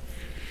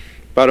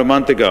 About a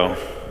month ago,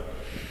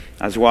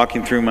 I was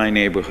walking through my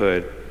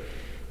neighborhood.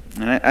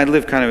 And I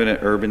live kind of in an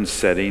urban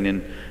setting.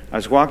 And I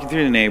was walking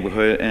through the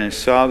neighborhood and I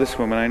saw this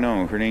woman I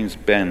know. Her name's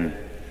Ben.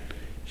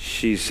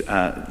 She's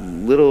a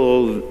little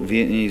old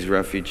Vietnamese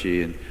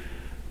refugee. And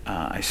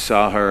I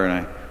saw her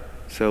and I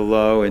said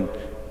hello. And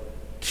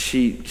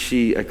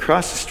I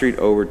crossed the street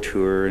over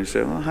to her and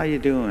said, well, how you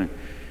doing?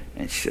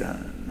 And she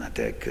said, not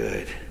that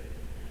good.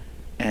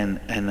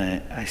 And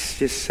I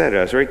just said it.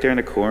 I was right there in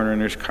the corner,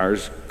 and there's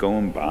cars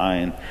going by,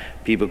 and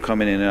people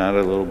coming in and out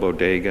of the little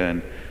bodega.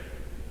 And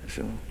I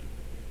said, well,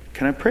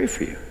 can I pray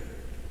for you?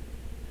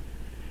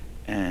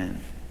 And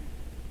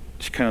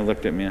she kind of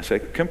looked at me, and I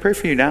said, can I pray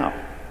for you now?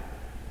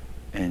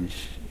 And,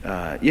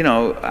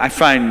 I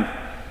find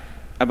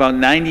about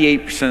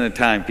 98% of the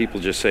time people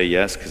just say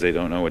yes because they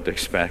don't know what to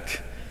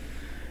expect.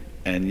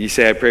 And you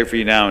say, I pray for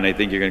you now, and they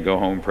think you're going to go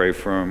home and pray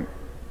for them,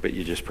 but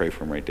you just pray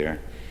for them right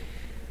there.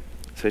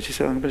 So she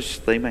said, I'm going to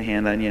just lay my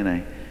hand on you.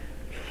 And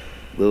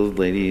little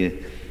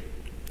lady,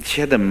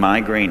 she had the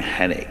migraine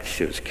headache.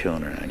 She was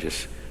killing her. And I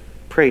just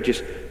prayed,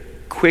 just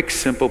quick,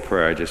 simple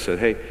prayer. I just said,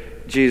 hey,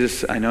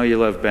 Jesus, I know you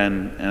love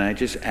Ben, and I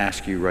just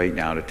ask you right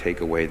now to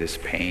take away this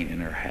pain in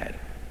her head.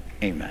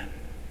 Amen.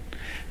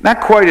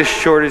 Not quite as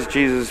short as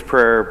Jesus'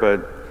 prayer,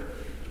 but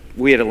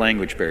we had a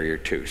language barrier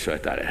too, so I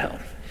thought it'd help.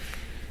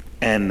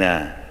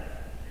 And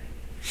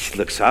she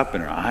looks up,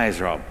 and her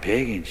eyes are all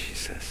big, and she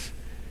says,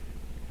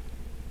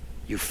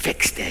 you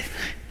fixed it.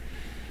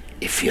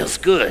 It feels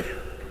good.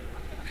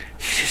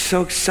 She's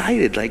so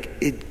excited, like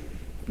it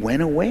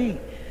went away.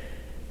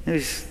 It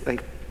was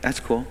like, that's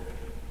cool.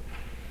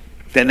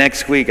 The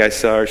next week I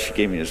saw her, she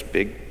gave me this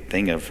big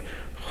thing of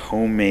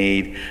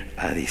homemade,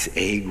 these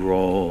egg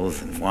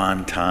rolls and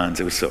wontons.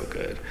 It was so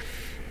good.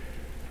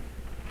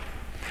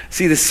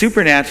 See, the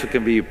supernatural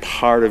can be a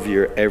part of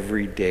your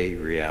everyday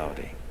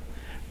reality.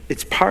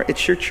 It's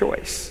your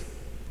choice.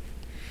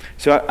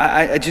 So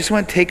I just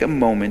want to take a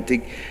moment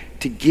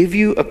to give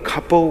you a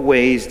couple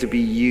ways to be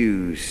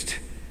used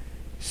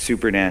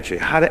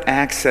supernaturally. How to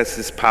access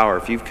this power.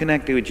 If you've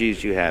connected with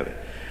Jesus, you have it.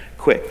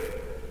 Quick.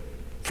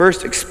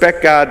 First,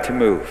 expect God to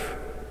move.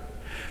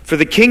 For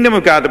the kingdom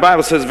of God, the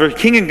Bible says, for the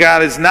kingdom of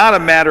God is not a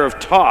matter of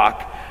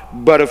talk,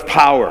 but of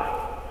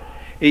power.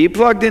 You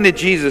plugged into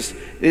Jesus,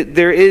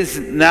 there is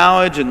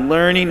knowledge and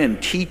learning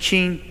and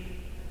teaching,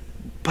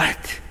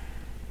 but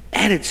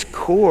at its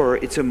core,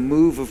 it's a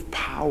move of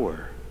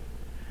power.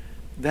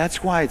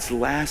 That's why it's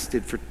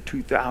lasted for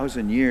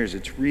 2,000 years.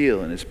 It's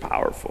real and it's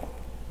powerful.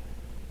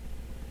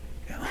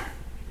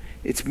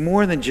 It's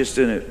more than just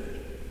a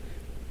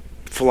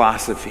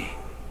philosophy.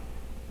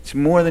 It's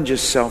more than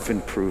just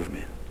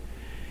self-improvement.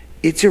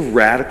 It's a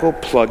radical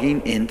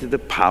plugging into the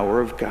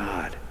power of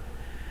God.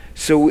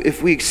 So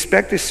if we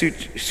expect the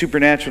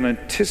supernatural and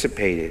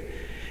anticipate it,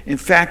 in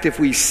fact, if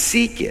we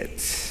seek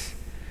it,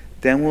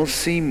 then we'll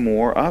see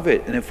more of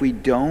it. And if we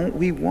don't,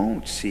 we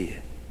won't see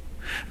it.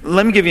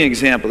 Let me give you an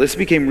example. This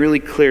became really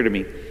clear to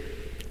me.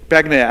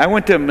 Back in the day, I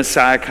went to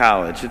Messiah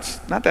College.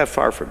 It's not that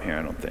far from here,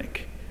 I don't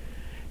think.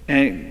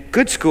 And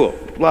good school.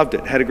 Loved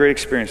it. Had a great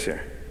experience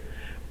there.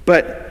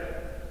 But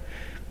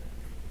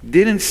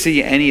didn't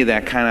see any of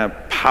that kind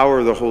of power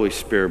of the Holy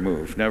Spirit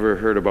move. Never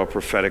heard about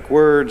prophetic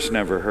words.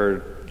 Never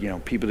heard,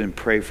 people didn't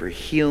pray for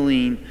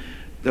healing.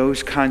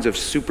 Those kinds of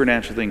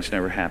supernatural things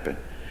never happened.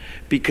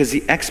 Because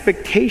the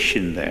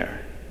expectation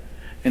there,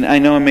 and I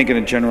know I'm making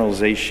a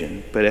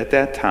generalization, but at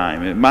that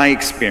time, in my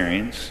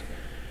experience,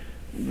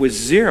 was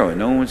zero. And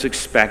no one was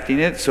expecting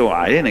it, so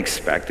I didn't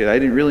expect it. I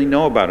didn't really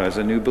know about it as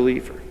a new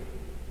believer.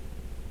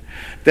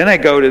 Then I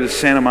go to the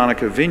Santa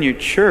Monica Vineyard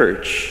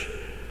Church,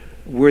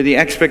 where the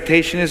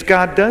expectation is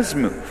God does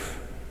move.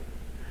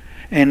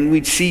 And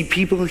we'd see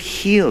people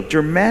healed,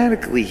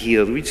 dramatically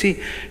healed. We'd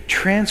see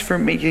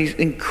transformation, these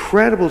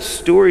incredible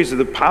stories of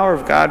the power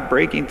of God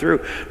breaking through.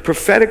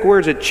 Prophetic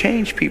words that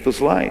changed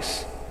people's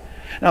lives.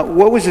 Now,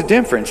 what was the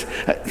difference?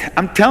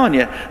 I'm telling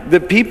you, the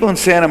people in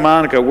Santa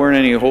Monica weren't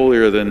any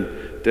holier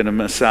than a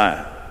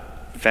Messiah.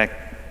 In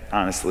fact,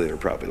 honestly, they were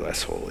probably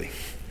less holy,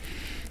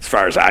 as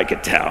far as I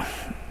could tell.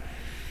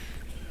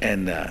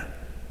 And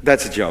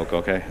that's a joke,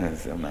 okay?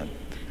 I'm not.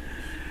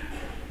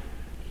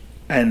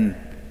 And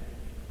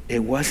it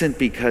wasn't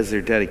because of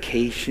their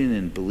dedication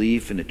and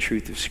belief in the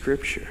truth of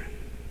Scripture,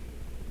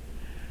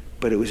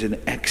 but it was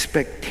an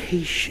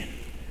expectation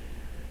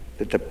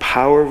that the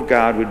power of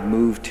God would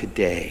move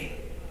today.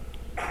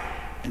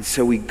 And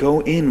so we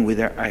go in with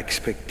our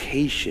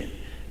expectation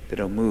that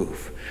it'll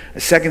move. A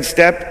second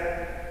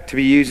step to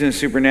be used in the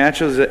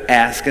supernatural is to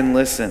ask and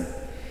listen.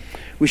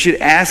 We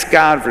should ask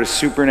God for the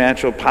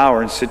supernatural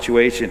power in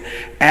situation.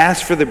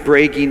 Ask for the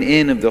breaking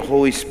in of the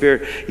Holy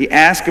Spirit. You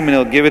ask Him and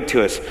He'll give it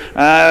to us.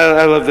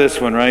 I love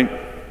this one, right?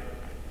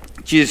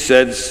 Jesus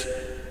says,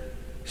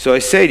 so I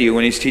say to you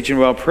when He's teaching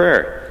about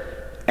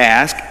prayer,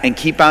 ask and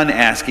keep on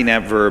asking,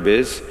 that verb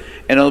is,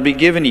 and it'll be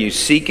given to you.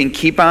 Seek and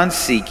keep on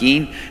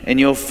seeking,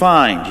 and you'll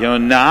find.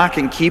 Knock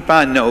and keep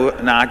on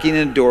knocking,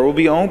 and the door will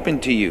be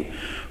open to you.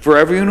 For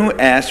everyone who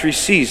asks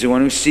receives. The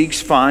one who seeks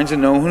finds,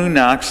 and no one who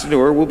knocks, the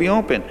door will be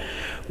open.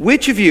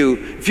 Which of you,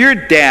 if you're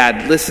a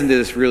dad, listen to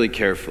this really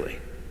carefully.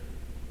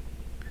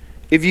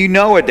 If you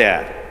know a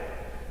dad,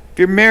 if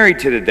you're married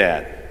to the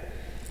dad,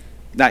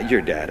 not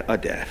your dad, a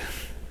dad,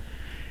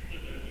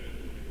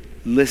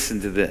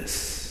 listen to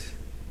this.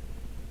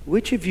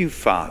 Which of you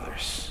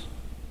fathers,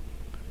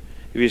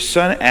 if your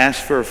son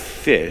asks for a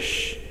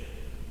fish,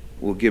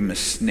 will give him a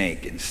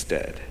snake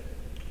instead?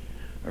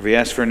 Or if he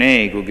asks for an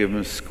egg, we'll give him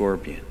a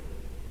scorpion?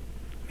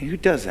 I mean, who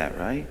does that,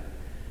 right?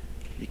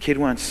 Your kid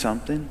wants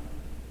something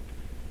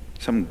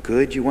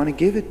good, you want to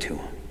give it to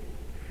him.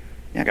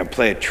 You're not going to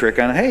play a trick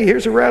on, hey,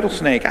 here's a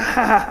rattlesnake. Ah,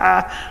 ha, ha,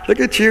 ha. Look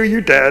at you, you're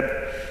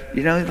dead.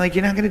 You're not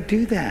going to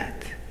do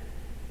that.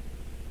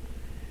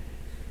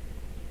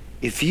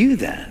 If you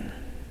then,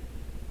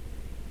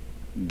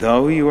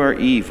 though you are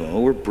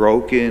evil, we're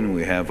broken,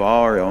 we have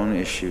all our own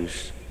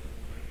issues,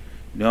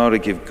 know to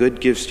give good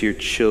gifts to your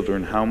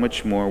children, how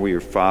much more will your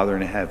Father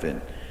in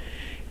heaven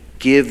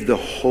give the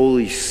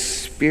Holy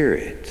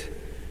Spirit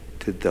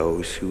to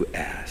those who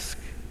ask?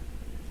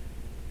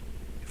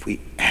 If we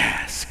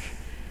ask,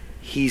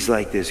 He's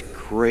like this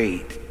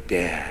great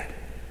dad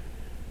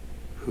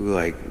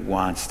who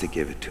wants to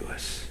give it to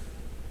us.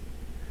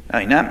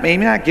 I mean,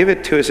 maybe not give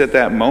it to us at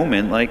that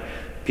moment. Like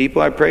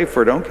people I pray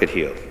for don't get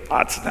healed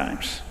lots of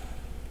times,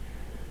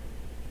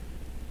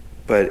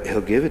 but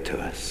He'll give it to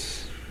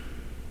us.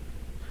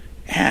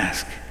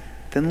 Ask,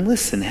 then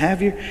listen.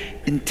 Have your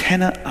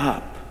antenna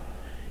up.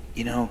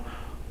 In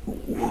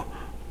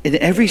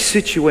every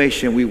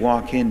situation we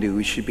walk into,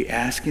 we should be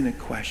asking the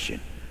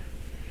question,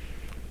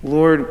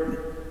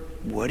 Lord,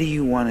 what do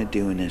you want to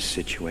do in this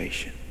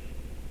situation?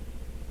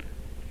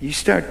 You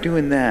start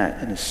doing that,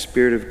 and the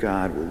Spirit of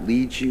God will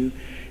lead you,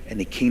 and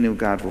the kingdom of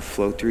God will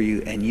flow through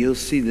you, and you'll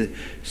see the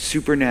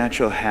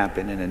supernatural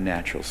happen in a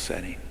natural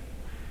setting.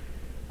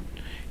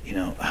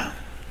 But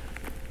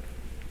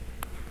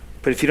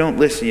if you don't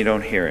listen, you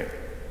don't hear it.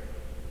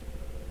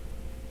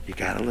 You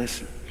got to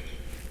listen.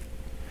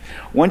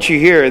 Once you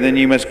hear, then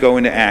you must go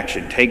into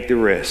action. Take the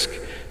risk.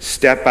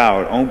 Step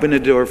out. Open the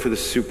door for the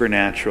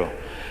supernatural.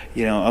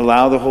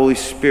 Allow the Holy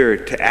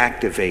Spirit to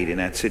activate in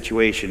that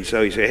situation.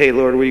 So you say, hey,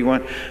 Lord, what do you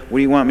want? What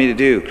do you want me to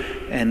do?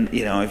 And,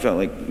 I felt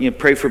like,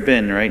 pray for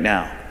Ben right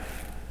now.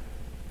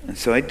 And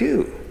so I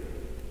do.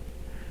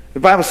 The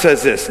Bible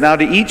says this, now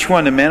to each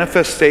one the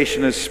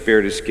manifestation of the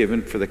Spirit is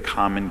given for the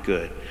common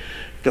good.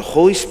 The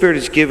Holy Spirit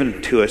is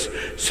given to us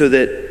so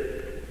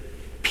that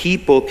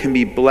people can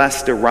be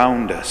blessed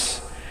around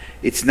us.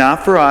 It's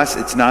not for us.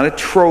 It's not a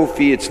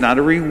trophy. It's not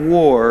a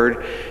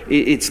reward.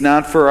 It's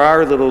not for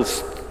our little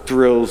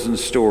thrills and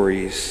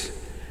stories.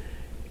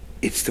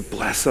 It's to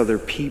bless other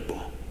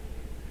people.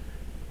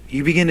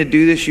 You begin to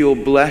do this, you'll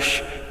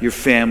bless your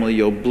family.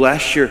 You'll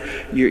bless your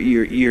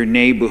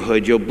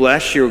neighborhood. You'll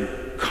bless your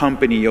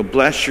company. You'll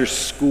bless your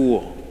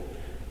school.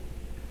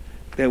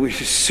 That we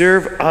should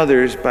serve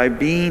others by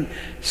being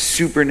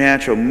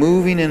supernatural,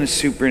 moving in the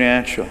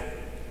supernatural.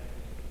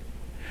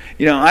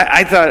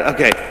 I thought,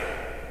 okay,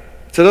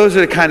 so those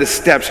are the kind of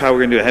steps how we're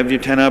going to do it. Have your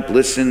antenna up,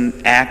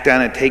 listen, act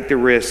on it, take the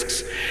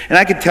risks. And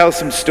I could tell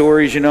some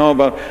stories,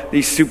 about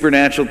these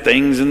supernatural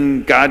things,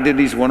 and God did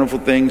these wonderful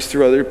things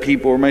through other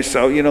people or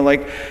myself,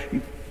 like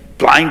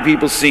blind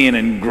people seeing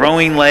and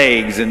growing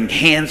legs and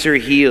cancer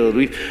healed.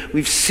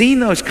 We've seen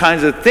those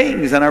kinds of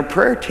things on our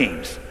prayer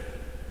teams.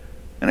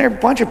 And there are a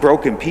bunch of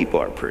broken people,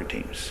 our prayer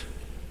teams.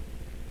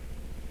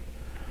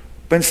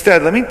 But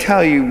instead, let me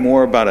tell you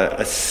more about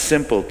a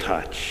simple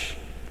touch.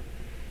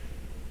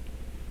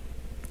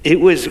 It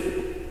was a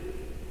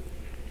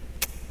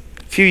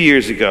few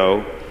years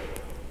ago,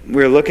 we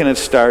were looking at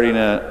starting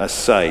a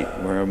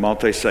site. We're a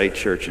multi-site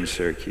church in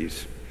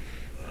Syracuse.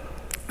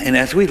 And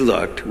as we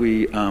looked,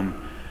 we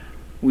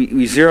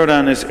zeroed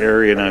on this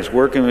area, and I was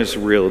working with this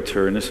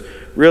realtor. And this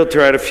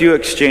realtor, I had a few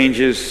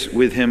exchanges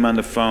with him on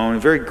the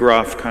phone, very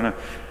gruff, kind of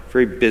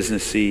very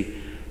businessy.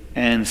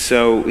 And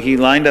so he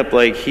lined up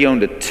he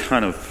owned a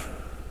ton of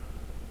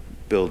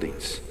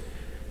buildings.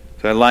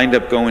 So I lined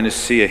up going to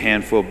see a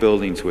handful of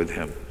buildings with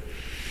him.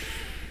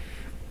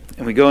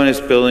 And we go in this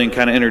building,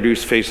 kind of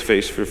introduced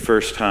face-to-face for the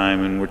first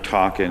time, and we're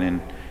talking,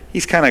 and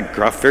he's kind of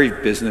gruff, very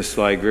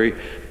businesslike, very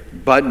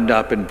buttoned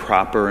up and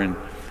proper, and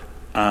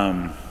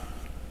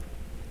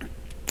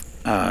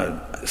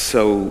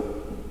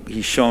So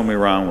he's showing me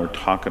around. We're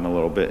talking a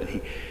little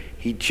bit.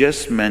 He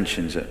just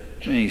mentions it.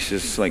 And he's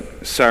just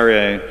like,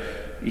 sorry,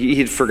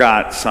 he'd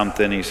forgot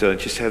something. He said,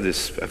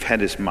 I've had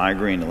this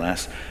migraine the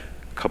last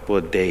couple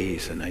of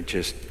days, and I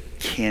just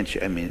can't,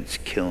 it's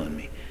killing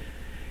me.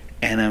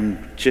 And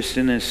I'm just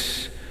in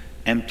this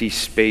empty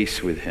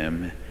space with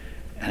him,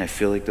 and I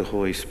feel like the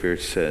Holy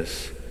Spirit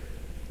says,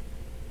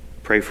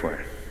 pray for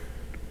it.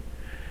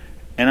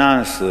 And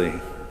honestly,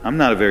 I'm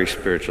not a very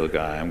spiritual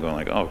guy. I'm going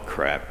like, oh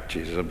crap,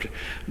 Jesus, I'm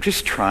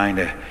just trying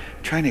to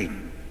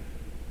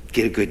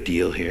get a good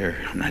deal here.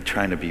 I'm not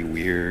trying to be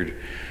weird.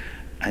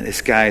 And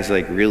this guy's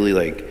like really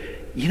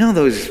like,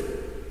 those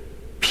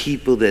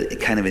people that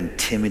kind of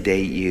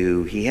intimidate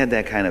you. He had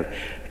that kind of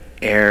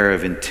air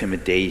of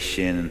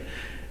intimidation.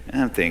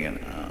 And I'm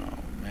thinking, oh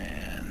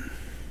man.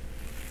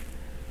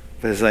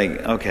 But it's like,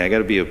 okay, I got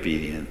to be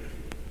obedient.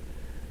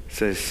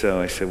 So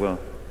I said, well,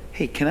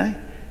 hey, can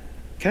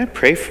I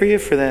pray for you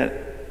for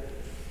that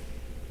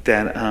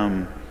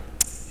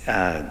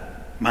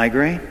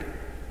migraine?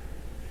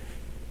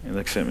 He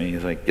looks at me.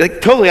 He's like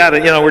totally out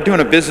of, we're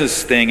doing a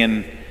business thing,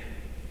 and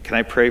can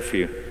I pray for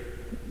you?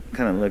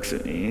 Kind of looks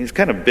at me. He's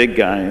kind of a big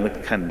guy. He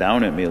looked kind of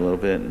down at me a little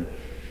bit. And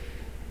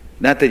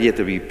not that you have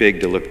to be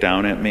big to look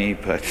down at me,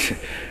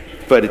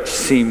 but it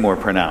seemed more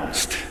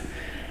pronounced.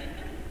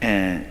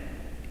 And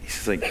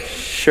he's like,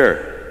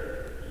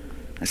 sure.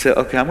 I said,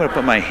 okay, I'm going to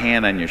put my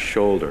hand on your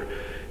shoulder.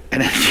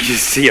 And then you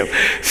just see him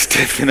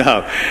stiffen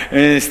up. And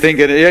he's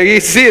thinking, you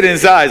see it in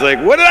his eyes, like,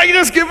 what did I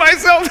just get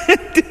myself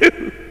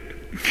into?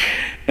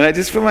 And I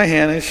just put my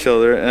hand on his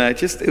shoulder,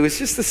 and it was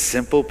just a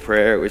simple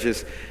prayer. It was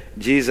just,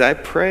 Jesus, I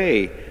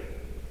pray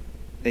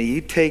that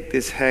you take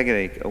this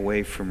headache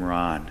away from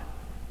Ron.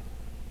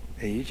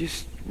 That you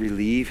just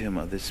relieve him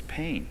of this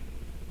pain.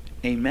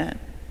 Amen.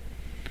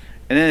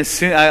 And then as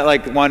soon I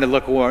wanted to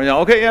look warm,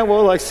 okay, yeah,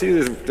 well, I see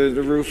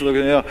the roof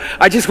looking,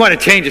 I just want to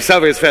change the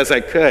subject as fast as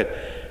I could.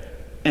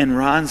 And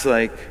Ron's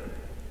like,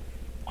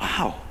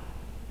 wow,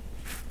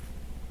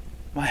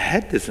 my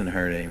head doesn't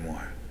hurt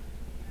anymore.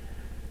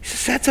 He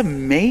says, that's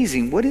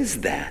amazing. What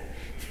is that?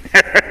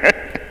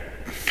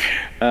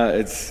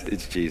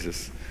 It's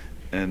Jesus.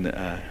 And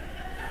I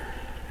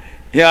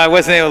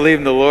wasn't able to leave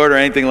him the Lord or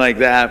anything like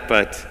that,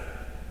 but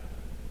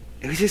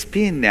it was just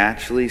being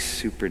naturally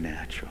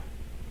supernatural.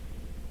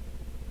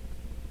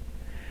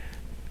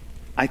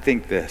 I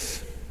think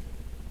this.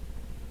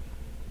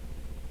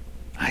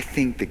 I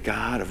think the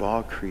God of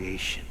all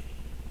creation,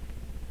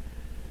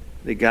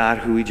 the God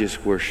who we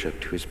just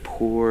worshiped, who has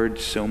poured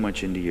so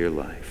much into your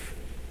life,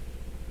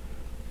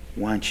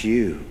 wants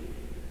you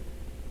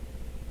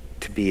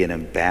to be an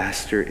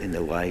ambassador in the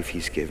life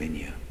he's given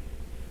you,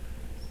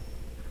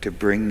 to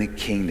bring the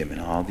kingdom in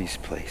all these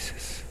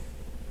places.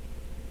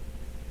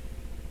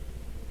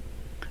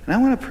 And I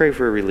want to pray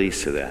for a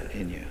release of that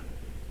in you.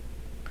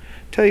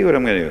 Tell you what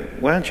I'm going to do.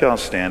 Why don't you all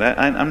stand?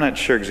 I'm not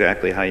sure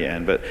exactly how you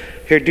end, but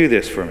here, do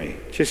this for me.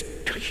 Just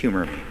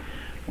humor me.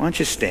 Why don't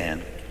you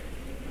stand?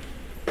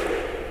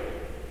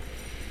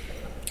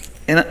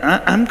 And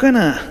I'm going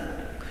to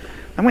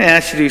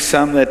ask you to do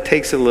something that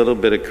takes a little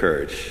bit of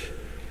courage.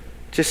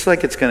 Just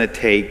like it's going to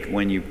take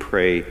when you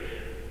pray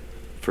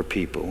for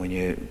people, when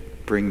you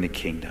bring the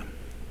kingdom.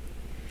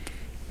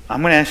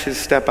 I'm going to ask you to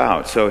step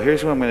out. So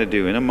here's what I'm going to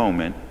do in a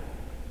moment.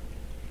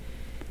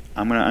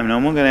 I'm only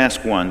going to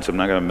ask once. I'm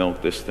not going to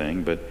milk this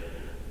thing, but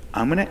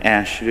I'm going to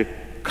ask you to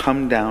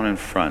come down in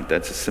front.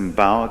 That's a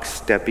symbolic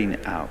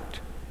stepping out.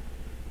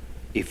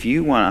 If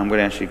you want, I'm going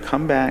to ask you to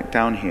come back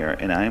down here,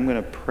 and I'm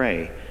going to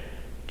pray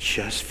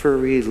just for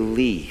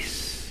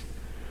release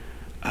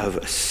of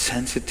a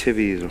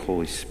sensitivity to the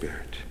Holy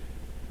Spirit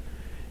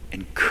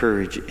and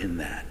courage in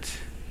that.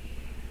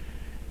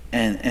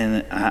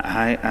 And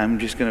I'm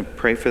just going to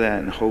pray for that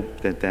and hope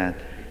that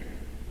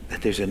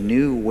there's a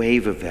new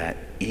wave of that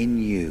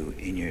in you,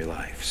 in your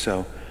life.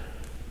 So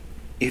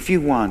if you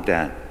want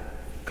that,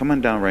 come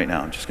on down right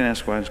now. I'm just going to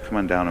ask wives, come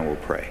on down and we'll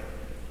pray.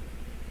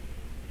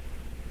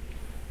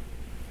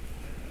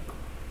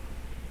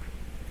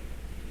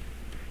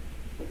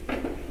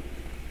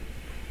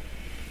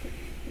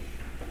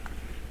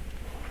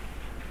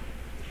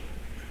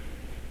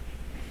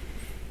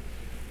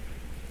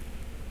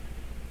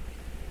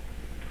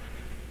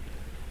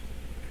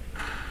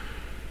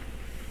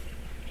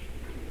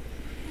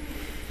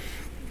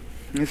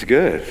 It's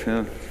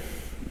good.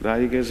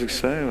 Glad you guys are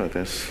excited about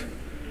this.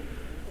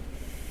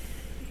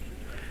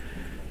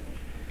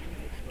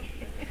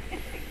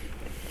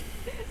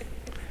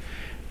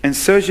 And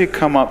so as you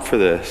come up for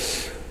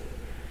this,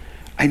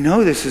 I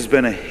know this has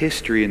been a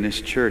history in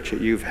this church that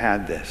you've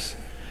had this.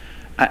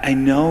 I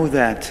know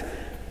that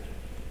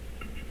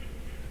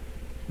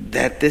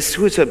this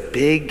was a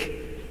big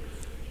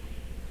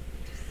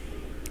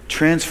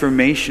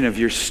transformation of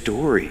your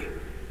story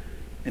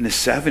in the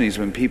 70s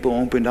when people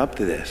opened up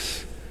to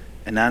this.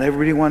 And not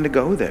everybody wanted to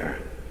go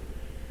there.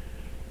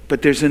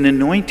 But there's an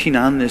anointing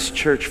on this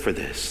church for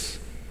this.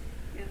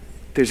 Yes.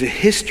 There's a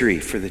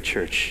history for the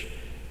church.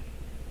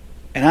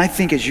 And I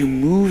think as you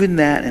move in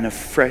that in a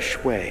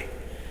fresh way,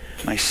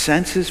 my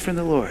sense is from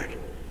the Lord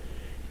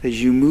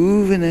As you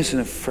move in this in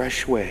a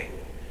fresh way,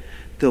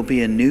 there'll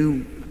be a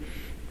new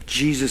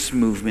Jesus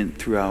movement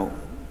throughout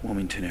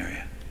Wilmington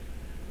area.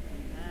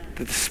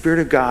 That the Spirit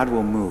of God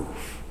will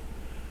move.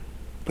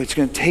 But it's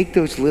going to take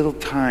those little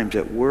times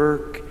at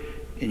work,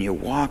 in your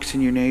walks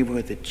in your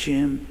neighborhood, the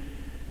gym,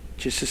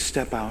 just to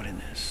step out in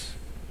this.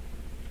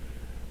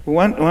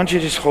 Why don't you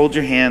just hold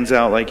your hands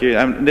out like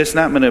you're, this is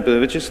not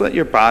manipulative, but just let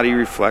your body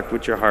reflect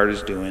what your heart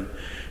is doing.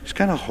 Just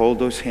kind of hold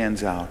those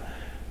hands out.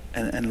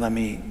 And let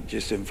me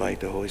just invite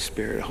the Holy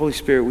Spirit. Holy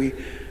Spirit,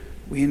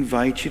 we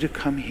invite you to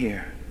come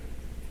here.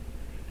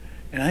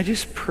 And I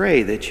just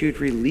pray that you'd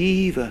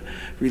release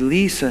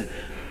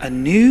a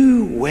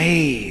new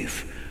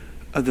wave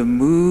of the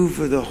move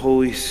of the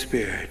Holy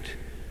Spirit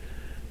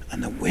on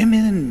the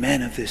women and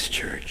men of this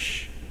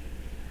church.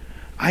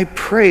 I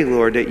pray,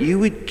 Lord, that you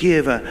would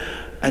give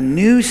a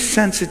new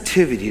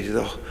sensitivity to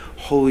the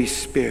Holy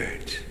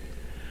Spirit,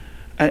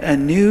 a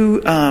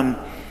new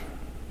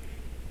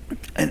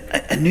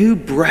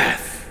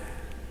breath,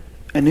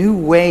 a new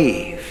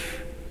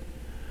wave.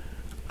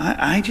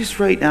 I just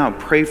right now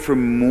pray for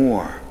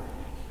more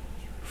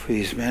for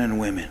these men and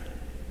women.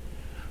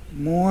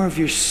 More of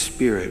your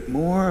Spirit,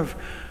 more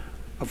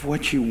of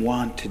what you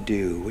want to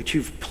do, what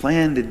you've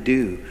planned to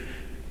do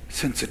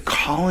since the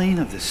calling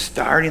of the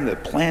starting, the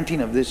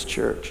planting of this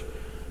church.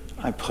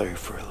 I pray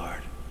for it,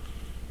 Lord.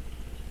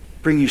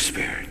 Bring your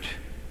Spirit.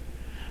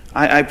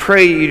 I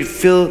pray you'd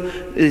fill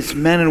these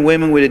men and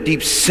women with a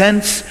deep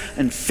sense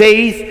and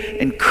faith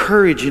and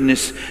courage in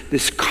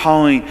this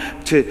calling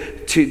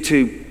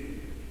to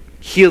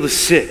heal the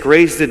sick,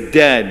 raise the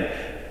dead,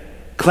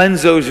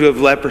 cleanse those who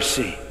have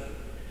leprosy.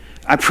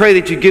 I pray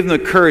that you give them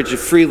the courage to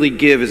freely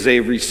give as they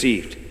have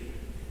received.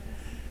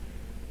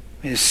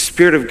 May the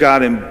Spirit of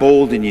God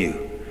embolden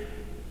you.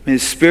 May the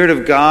Spirit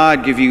of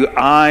God give you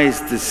eyes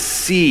to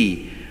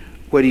see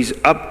what He's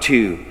up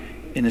to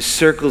in the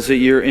circles that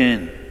you're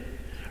in.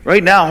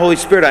 Right now, Holy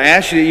Spirit, I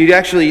ask you that you'd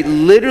actually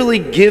literally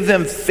give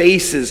them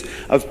faces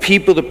of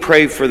people to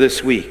pray for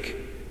this week.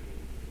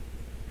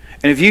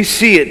 And if you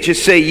see it,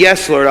 just say,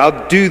 yes, Lord,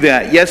 I'll do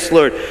that. Yes,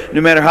 Lord,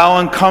 no matter how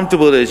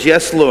uncomfortable it is.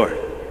 Yes, Lord.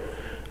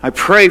 I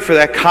pray for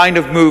that kind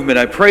of movement.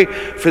 I pray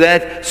for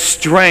that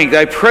strength.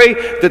 I pray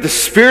that the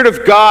Spirit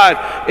of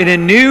God in a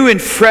new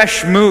and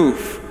fresh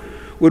move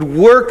would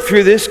work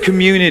through this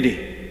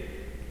community.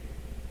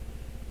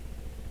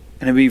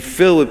 And it'd be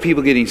filled with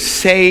people getting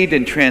saved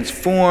and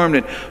transformed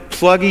and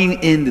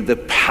plugging into the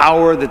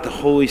power that the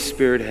Holy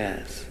Spirit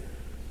has.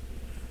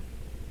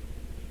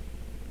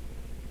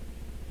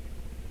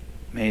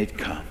 May it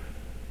come.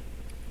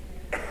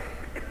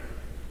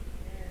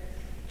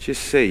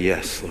 Just say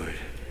yes, Lord.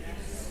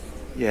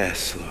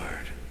 Yes,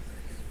 Lord.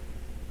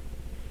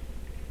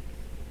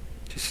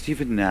 Just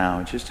even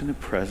now, just in the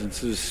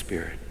presence of the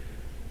Spirit,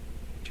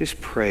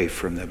 just pray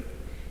from them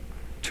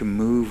to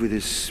move with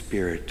His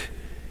Spirit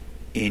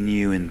in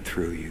you and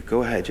through you.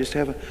 Go ahead. Just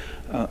have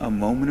a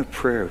moment of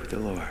prayer with the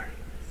Lord.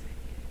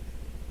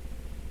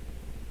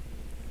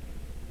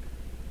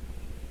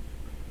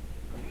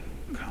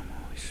 Come,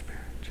 Holy Spirit.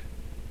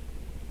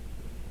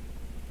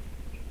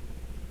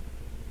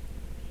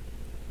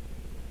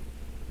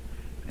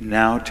 And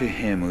now to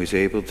Him who is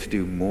able to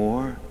do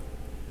more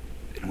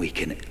than we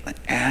can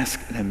ask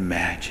and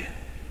imagine.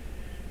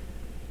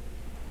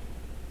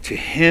 To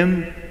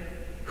Him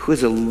who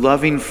is a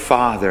loving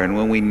Father, and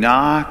when we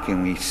knock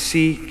and we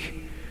seek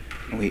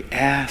and we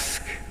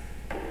ask,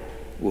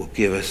 will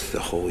give us the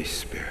Holy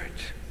Spirit.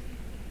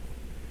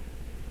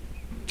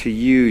 To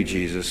you,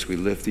 Jesus, we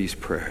lift these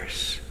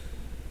prayers.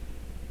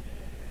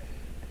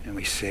 And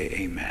we say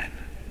amen.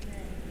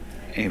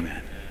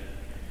 Amen.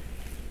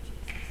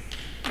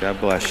 God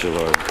bless you,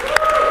 Lord.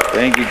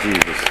 Thank you,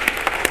 Jesus.